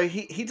 so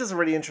he does a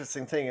really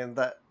interesting thing in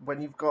that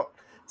when you've got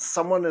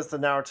someone as the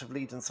narrative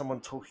lead and someone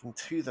talking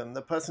to them,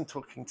 the person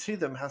talking to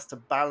them has to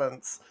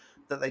balance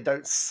that they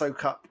don't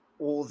soak up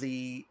all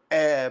the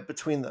air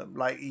between them.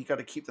 Like you got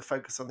to keep the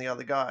focus on the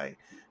other guy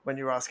when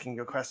you're asking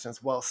your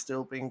questions while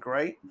still being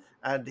great.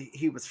 And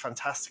he was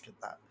fantastic at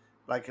that.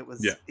 Like it Yeah.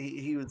 was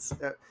he was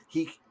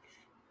he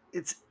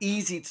it's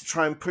easy to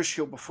try and push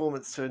your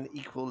performance to an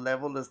equal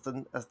level as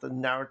the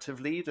narrative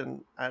lead,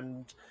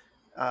 and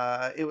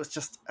it was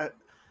just a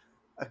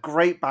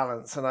great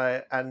balance.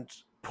 And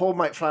poor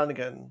Mike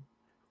Flanagan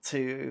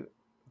to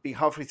be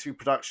halfway through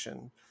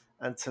production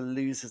and to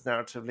lose his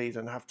narrative lead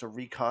and have to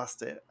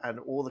recast it and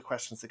all the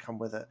questions that come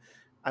with it.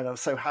 And I'm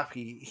so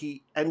happy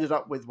he ended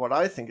up with what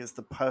I think is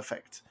the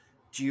perfect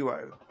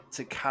duo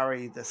to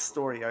carry this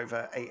story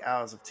over 8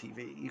 hours of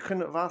TV. You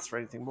couldn't have asked for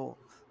anything more.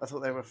 I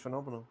thought they were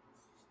phenomenal.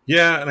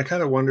 Yeah, and I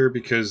kind of wonder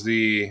because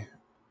the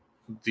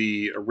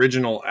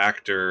original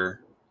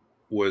actor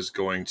was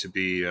going to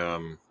be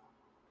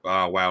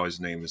wow, his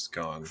name is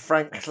gone.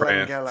 Frank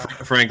Langella.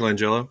 Frank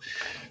Langella,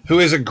 who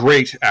is a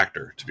great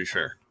actor, to be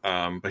fair.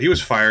 But he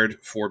was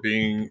fired for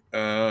being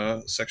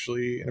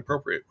sexually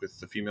inappropriate with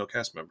the female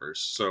cast members.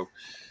 So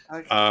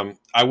Okay.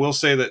 I will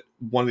say that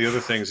one of the other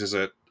things is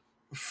that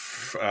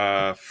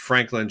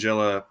Frank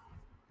Langella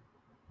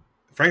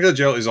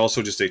is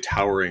also just a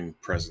towering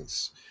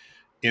presence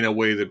in a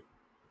way that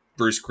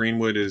Bruce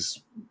Greenwood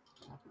is.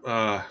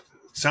 Uh,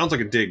 Sounds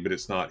like a dig, but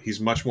it's not. He's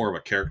much more of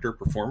a character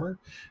performer,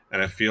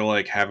 and I feel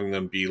like having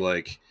them be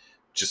like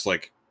just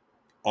like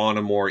on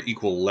a more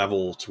equal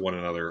level to one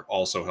another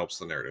also helps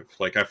the narrative.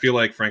 Like I feel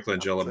like Frank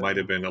Langella might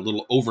Absolutely. have been a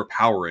little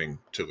overpowering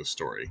to the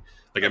story.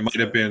 Like it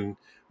Absolutely.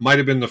 might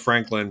have been the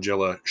Frank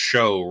Langella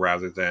show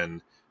rather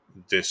than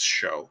this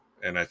show.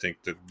 And I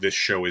think that this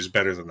show is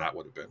better than that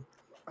would have been.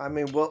 I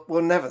mean,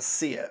 we'll never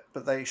see it,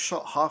 but they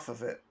shot half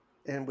of it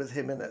in with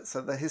him in it,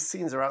 so his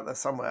scenes are out there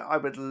somewhere. I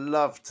would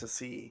love to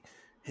see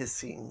his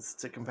scenes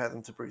to compare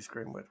them to Bruce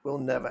Greenwood. We'll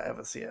never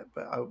ever see it,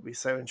 but I would be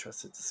so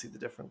interested to see the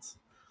difference.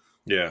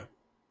 Yeah.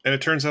 And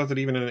it turns out that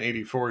even an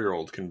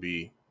 84-year-old can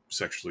be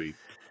sexually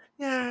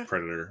Yeah,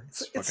 predator.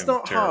 It's it's fucking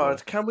not terrible.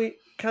 hard.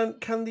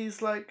 Can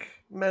these like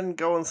men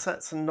go on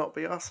sets and not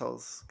be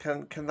assholes?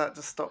 Can that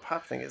just stop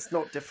happening? It's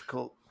not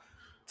difficult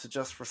to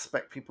just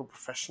respect people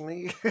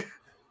professionally.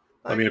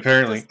 I mean, Like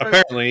just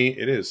apparently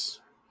it is.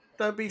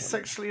 don't be Um,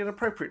 sexually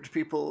inappropriate to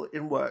people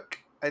in work.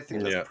 I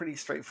think that's yeah. pretty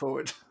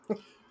straightforward.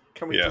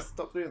 Can we Yeah. just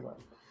stop doing that?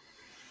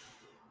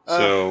 Uh,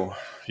 So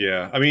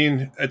yeah, I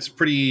mean, it's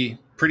pretty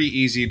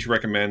easy to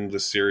recommend the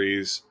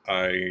series.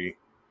 how many?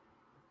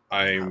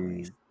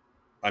 I'm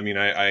I mean,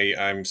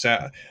 I'm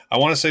sad. I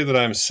want to say that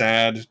I'm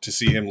sad to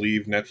see him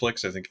leave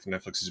Netflix. I think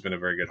Netflix has been a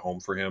very good home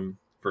for him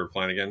for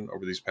Flanagan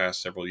over these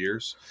past several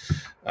years.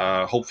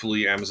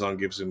 Hopefully, Amazon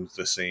gives him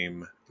the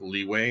same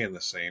leeway and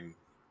the same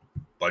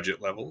budget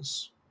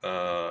levels.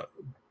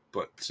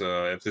 But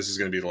if this is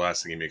going to be the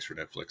last thing he makes for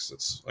Netflix,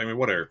 it's I mean,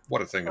 what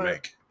a thing to Uh,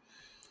 make.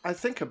 I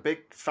think a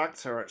big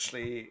factor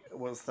actually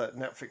was that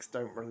Netflix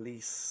don't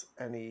release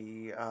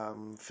any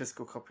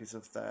physical copies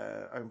of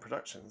their own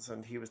productions,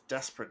 and he was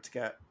desperate to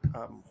get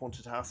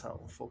Haunted House out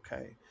on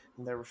 4K,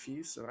 and they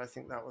refused. And I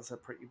think that was a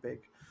pretty big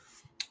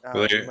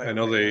Well, I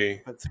know motivator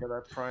to put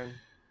together Prime.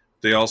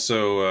 they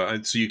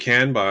also so you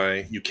can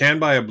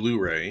buy a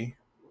Blu-ray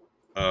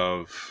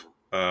of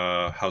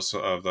House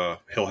of the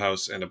Hill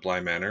House and a Bly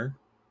Manor,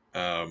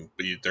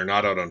 but they're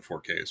not out on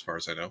 4K as far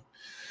as I know.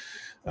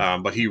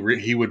 But he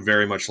would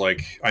very much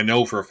like. I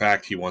know for a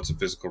fact he wants a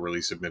physical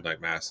release of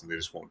Midnight Mass, and they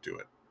just won't do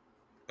it.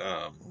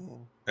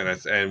 Mm.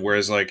 And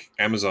whereas like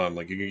Amazon,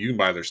 like you can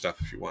buy their stuff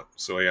if you want.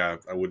 So yeah,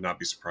 I would not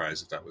be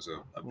surprised if that was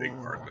a big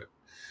part of Mm. it.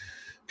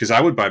 Because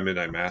I would buy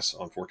Midnight Mass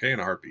on 4K in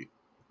a heartbeat,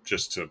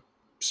 just to Oh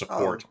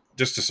support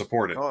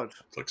it. God!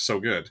 It's like so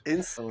good.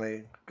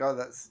 Instantly, God,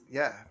 that's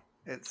yeah,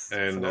 it's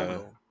and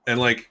phenomenal. and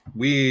like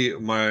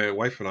my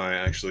wife and I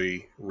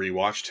actually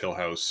rewatched Hill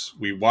House.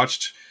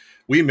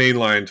 We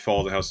mainlined Fall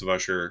of the House of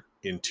Usher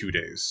in 2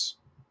 days,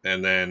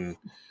 and then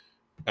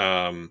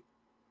um,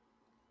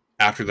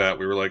 after that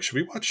we were like, should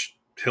we watch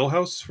Hill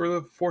House for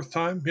the fourth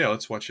time? Yeah,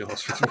 let's watch Hill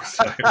House for the fourth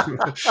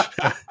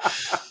time.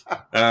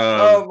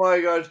 Oh my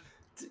God!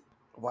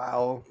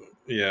 Wow,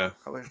 Yeah,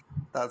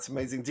 that's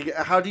amazing.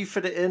 How do you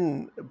fit it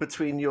in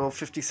between your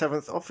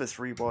 57th Office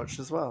rewatch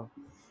as well?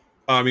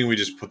 I mean we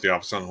just put The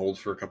Office on hold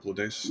for a couple of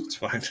days. It's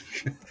fine.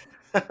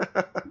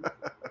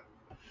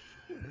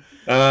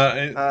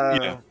 Yeah,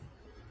 uh,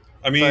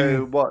 I so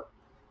mean, what?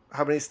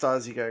 How many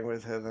stars are you going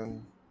with here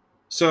then?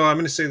 so I'm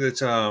going to say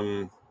that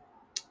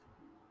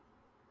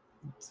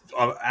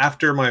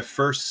after my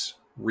first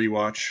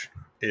rewatch,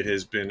 it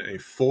has been a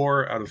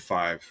 4 out of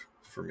 5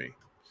 for me.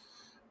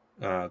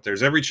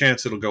 There's every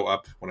chance it'll go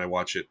up when I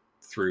watch it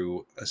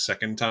through a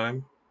second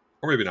time,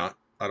 or maybe not.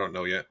 I don't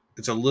know yet.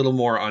 It's a little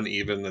more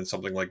uneven than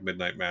something like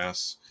Midnight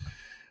Mass,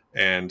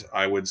 and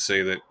I would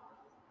say that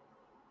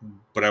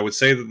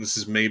this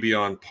is maybe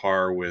on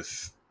par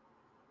with,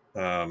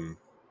 um,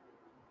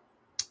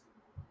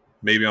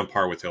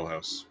 Hill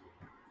House.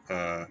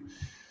 Uh,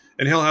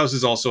 and Hill House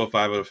is also a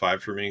 5 out of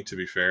 5 for me, to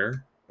be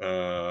fair.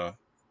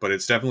 But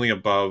it's definitely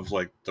above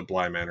like the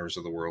Bly Manors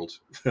of the world.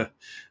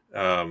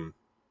 um,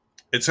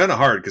 it's kind of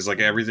hard because like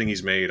everything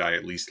he's made, I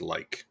at least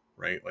like.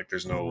 Right, like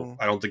there's no,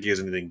 Mm-hmm. I don't think he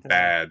has anything Yeah.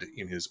 bad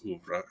in his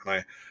oeuvre,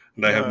 and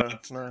No, I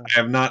no.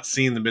 have not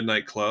seen the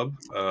Midnight Club.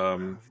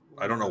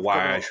 I don't know I've got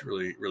why I to. should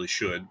really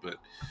should, but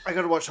I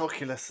got to watch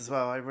Oculus as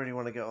well. I really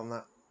want to get on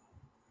that.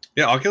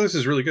 yeah, Oculus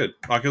is really good.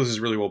 Oculus is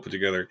really well put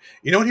together.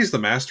 You know what he's the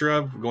master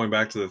of? Going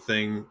back to the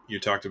thing you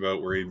talked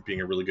about, where he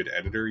being a really good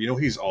editor. You know,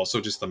 he's also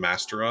just the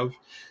master of.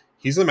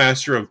 He's the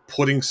master of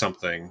putting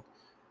something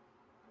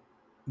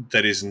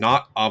that is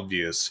not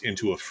obvious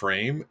into a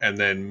frame and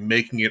then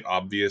making it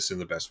obvious in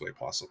the best way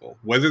possible.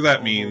 Whether that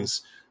Mm-hmm.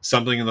 means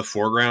something in the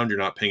foreground you're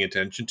not paying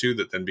attention to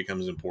that then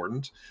becomes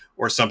important,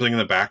 or something in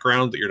the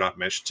background that you're not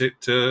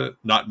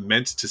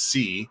meant to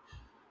see,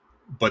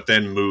 but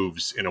then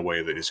moves in a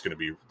way that is going to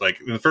be like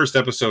in the first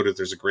episode.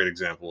 There's a great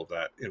example of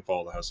that in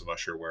Fall of the House of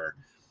Usher, where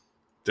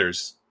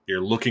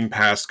you're looking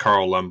past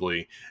Carl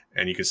Lumbly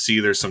and you can see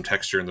there's some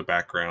texture in the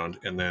background,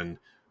 and then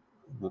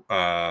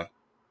uh,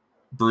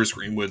 Bruce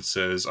Greenwood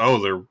says, "Oh,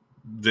 they're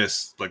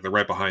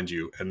right behind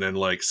you," and then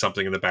like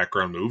something in the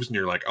background moves, and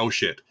you're like, "Oh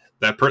shit,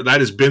 that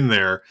has been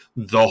there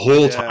the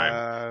whole time."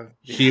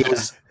 Yeah, He yeah,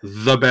 is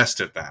the best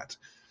at that.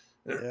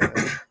 yeah.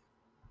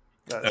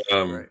 That's pretty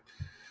Um, great.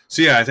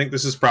 so yeah, I think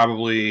this is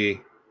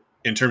probably,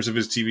 in terms of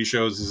his TV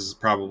shows, this is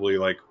probably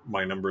like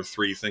my number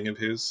 3 thing of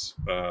his,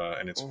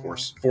 and it's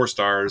Mm-hmm. 4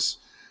 stars.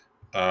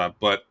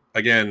 But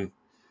again,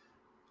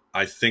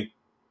 I think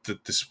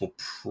that this will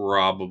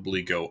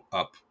probably go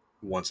up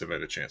once I've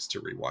had a chance to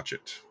rewatch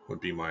it.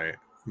 Would be my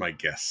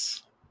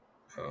guess.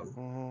 Um,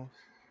 Mm-hmm.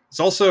 it's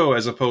also,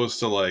 as opposed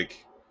to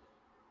like,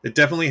 it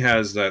definitely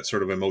has that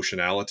sort of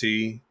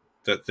emotionality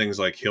that things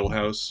like Hill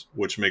House,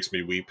 which makes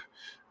me weep,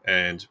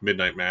 and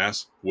Midnight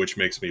Mass, which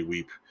makes me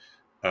weep,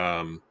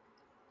 um,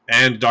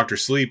 and Doctor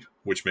Sleep,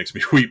 which makes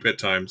me weep at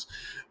times.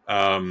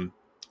 Um,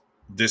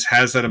 this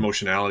has that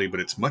emotionality, but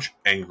it's much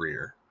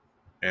angrier,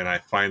 and I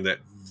find that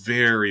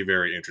very,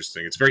 very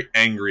interesting. It's very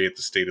angry at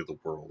the state of the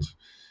world,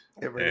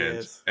 It really and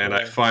is. and Yeah,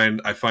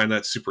 I find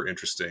that super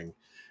interesting.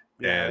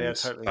 yeah, yeah.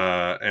 Totally.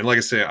 And like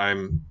I say,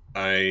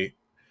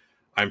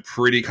 I'm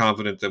pretty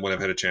confident that when I've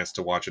had a chance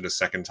to watch it a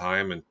second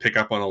time and pick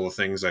up on all the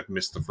things I've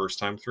missed the first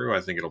time through, I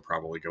think it'll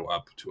probably go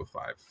up to a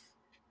 5,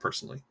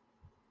 personally.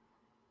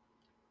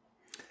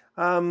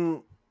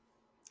 Um,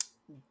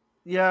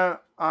 yeah,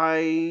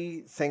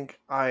 I think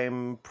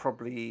I'm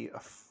probably.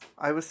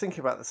 I was thinking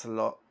about this a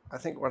lot. I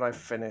think when I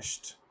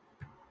finished,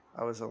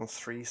 I was on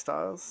 3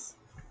 stars,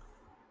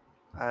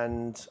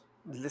 and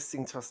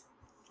listening to us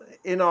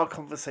in our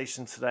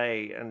conversation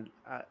today, and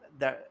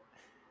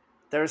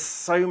there is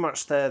so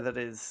much there that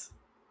is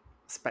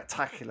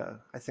spectacular.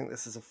 I think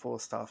this is a 4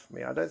 star for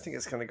me. I don't think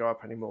it's going to go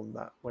up any more than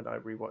that when I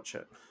rewatch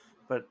it.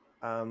 But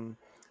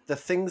the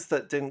things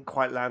that didn't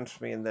quite land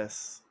for me in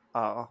this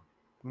are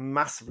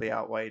massively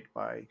outweighed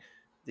by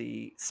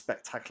the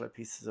spectacular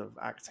pieces of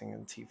acting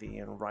and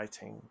TV and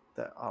writing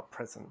that are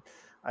present.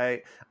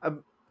 I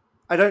um,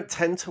 I don't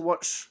tend to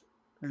watch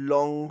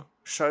long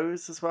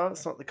shows as well.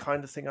 It's not the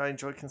kind of thing I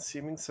enjoy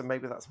consuming, so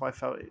maybe that's why I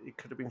felt it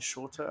could have been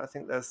shorter. I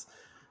think there's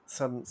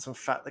some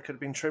fat that could have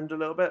been trimmed a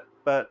little bit,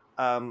 but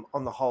on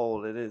the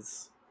whole, it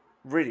is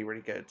really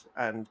really good.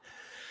 And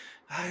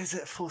is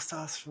it 4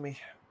 stars for me?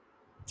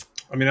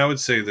 I mean, I would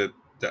say that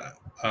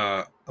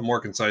a more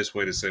concise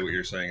way to say what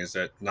you're saying is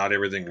that not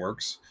everything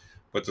works,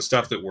 but the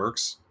stuff that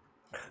works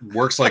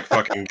like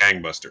fucking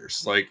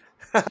gangbusters. Like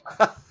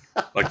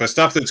the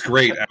stuff that's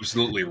great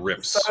absolutely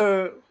rips.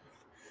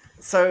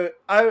 so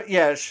oh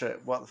yeah, sure.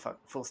 What the fuck?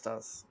 4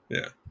 stars.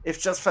 Yeah,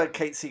 If just for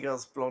Kate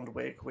Seagal's blonde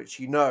wig, which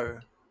you know.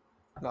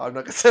 No, I'm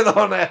not going to say that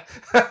on air.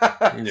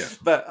 yeah,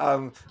 But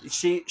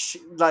she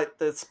like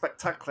the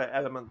spectacular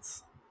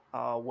elements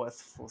are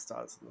worth 4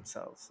 stars in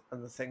themselves,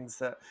 and the things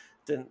that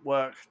didn't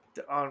work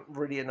aren't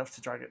really enough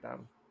to drag it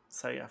down.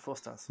 So yeah, 4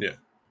 stars. yeah.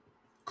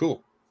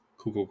 Cool,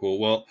 cool.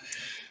 Well,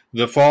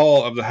 the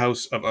Fall of the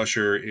House of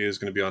Usher is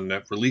going to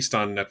be released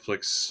on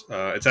Netflix.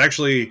 It's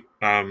actually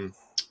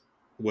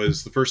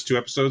was the first 2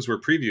 episodes were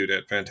previewed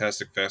at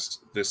Fantastic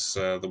Fest this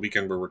the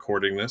weekend we're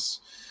recording this.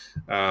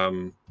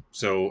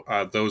 So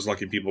those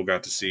lucky people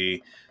got to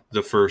see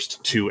the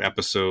first 2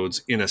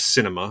 episodes in a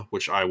cinema,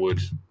 which I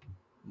would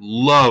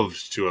love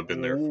to have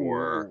been there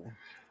for. Ooh,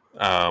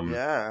 Um,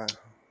 yeah.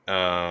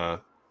 uh,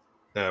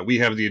 we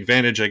have the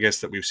advantage, I guess,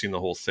 that we've seen the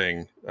whole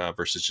thing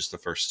versus just the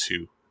first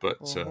 2. But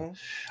Mm-hmm.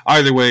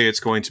 either way, it's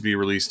going to be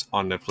released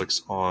on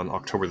Netflix on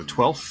October the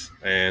 12th,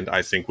 and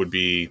I think would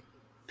be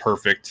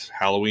perfect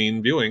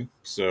Halloween viewing.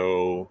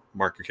 So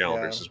mark your Yeah.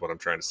 calendars, is what I'm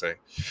trying to say.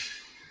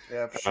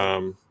 Yeah, for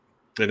sure.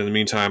 And in the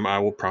meantime, I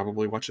will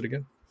probably watch it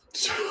again.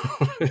 So,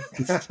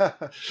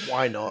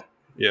 Why not?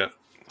 yeah.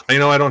 I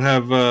don't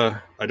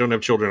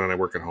have children and I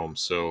work at home,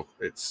 so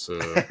it's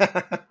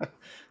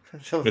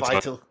So it's a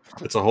vital.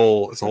 it's a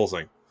whole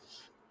thing.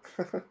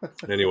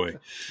 Anyway,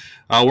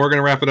 we're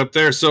gonna wrap it up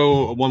there.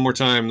 So one more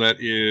time, that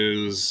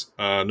is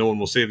No One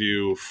Will Save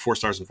You, 4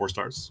 stars and 4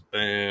 stars,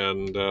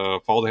 and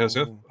follow the House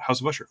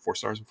of Usher, 4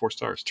 stars and 4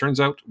 stars. Turns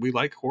out we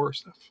like horror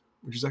stuff,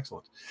 which is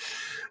excellent.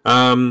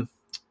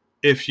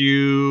 If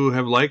you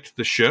have liked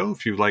the show,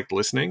 if you've liked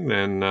listening,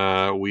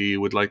 then we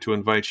would like to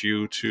invite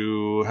you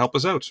to help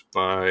us out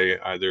by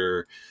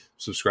either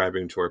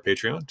subscribing to our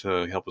Patreon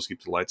to help us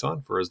keep the lights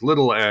on for as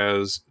little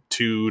as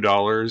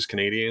 $2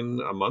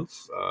 Canadian a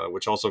month,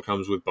 which also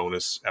comes with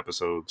bonus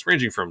episodes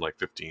ranging from like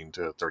 15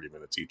 to 30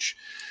 minutes each,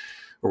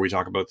 where we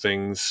talk about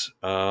things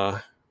a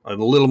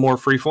little more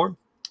freeform.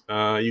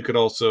 You could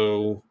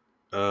also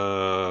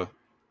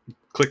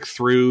click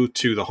through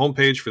to the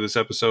homepage for this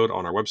episode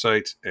on our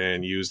website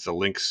and use the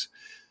links.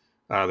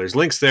 There's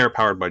links there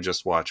powered by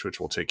Just Watch, which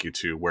will take you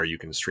to where you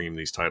can stream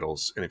these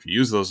titles. And if you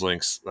use those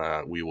links,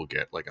 we will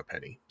get like a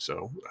penny.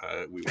 So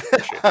we would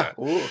appreciate that.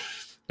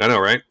 I know,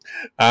 right?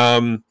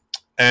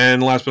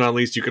 And last but not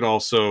least, you could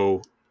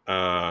also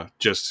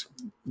just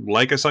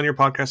like us on your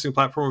podcasting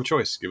platform of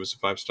choice. Give us a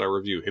 5-star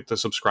review. Hit the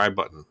subscribe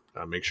button.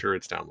 Make sure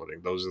it's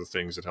downloading. Those are the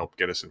things that help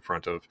get us in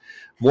front of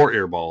more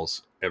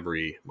earballs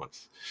every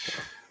month.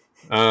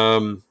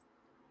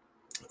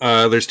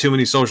 There's too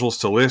many socials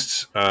to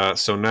list,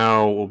 so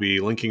now we'll be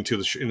linking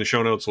to in the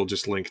show notes. We'll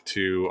just link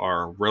to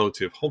our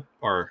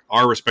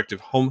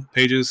respective home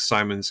pages.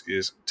 Simon's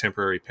is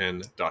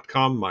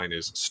temporarypen.com. Mine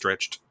is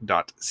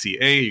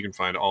stretched.ca. You can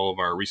find all of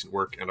our recent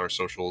work and our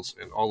socials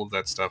and all of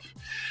that stuff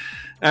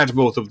at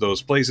both of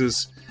those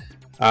places.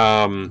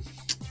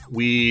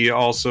 We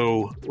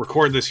also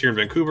record this here in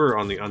Vancouver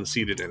on the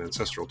unceded and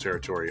ancestral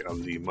territory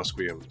of the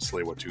Musqueam,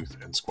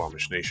 Tsleil-Waututh, and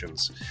Squamish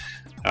nations.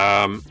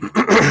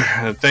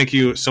 Thank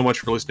you so much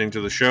for listening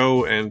to the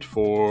show, and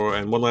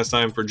one last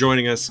time for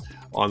joining us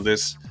on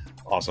this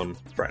awesome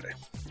Friday.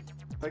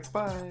 Thanks,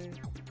 bye.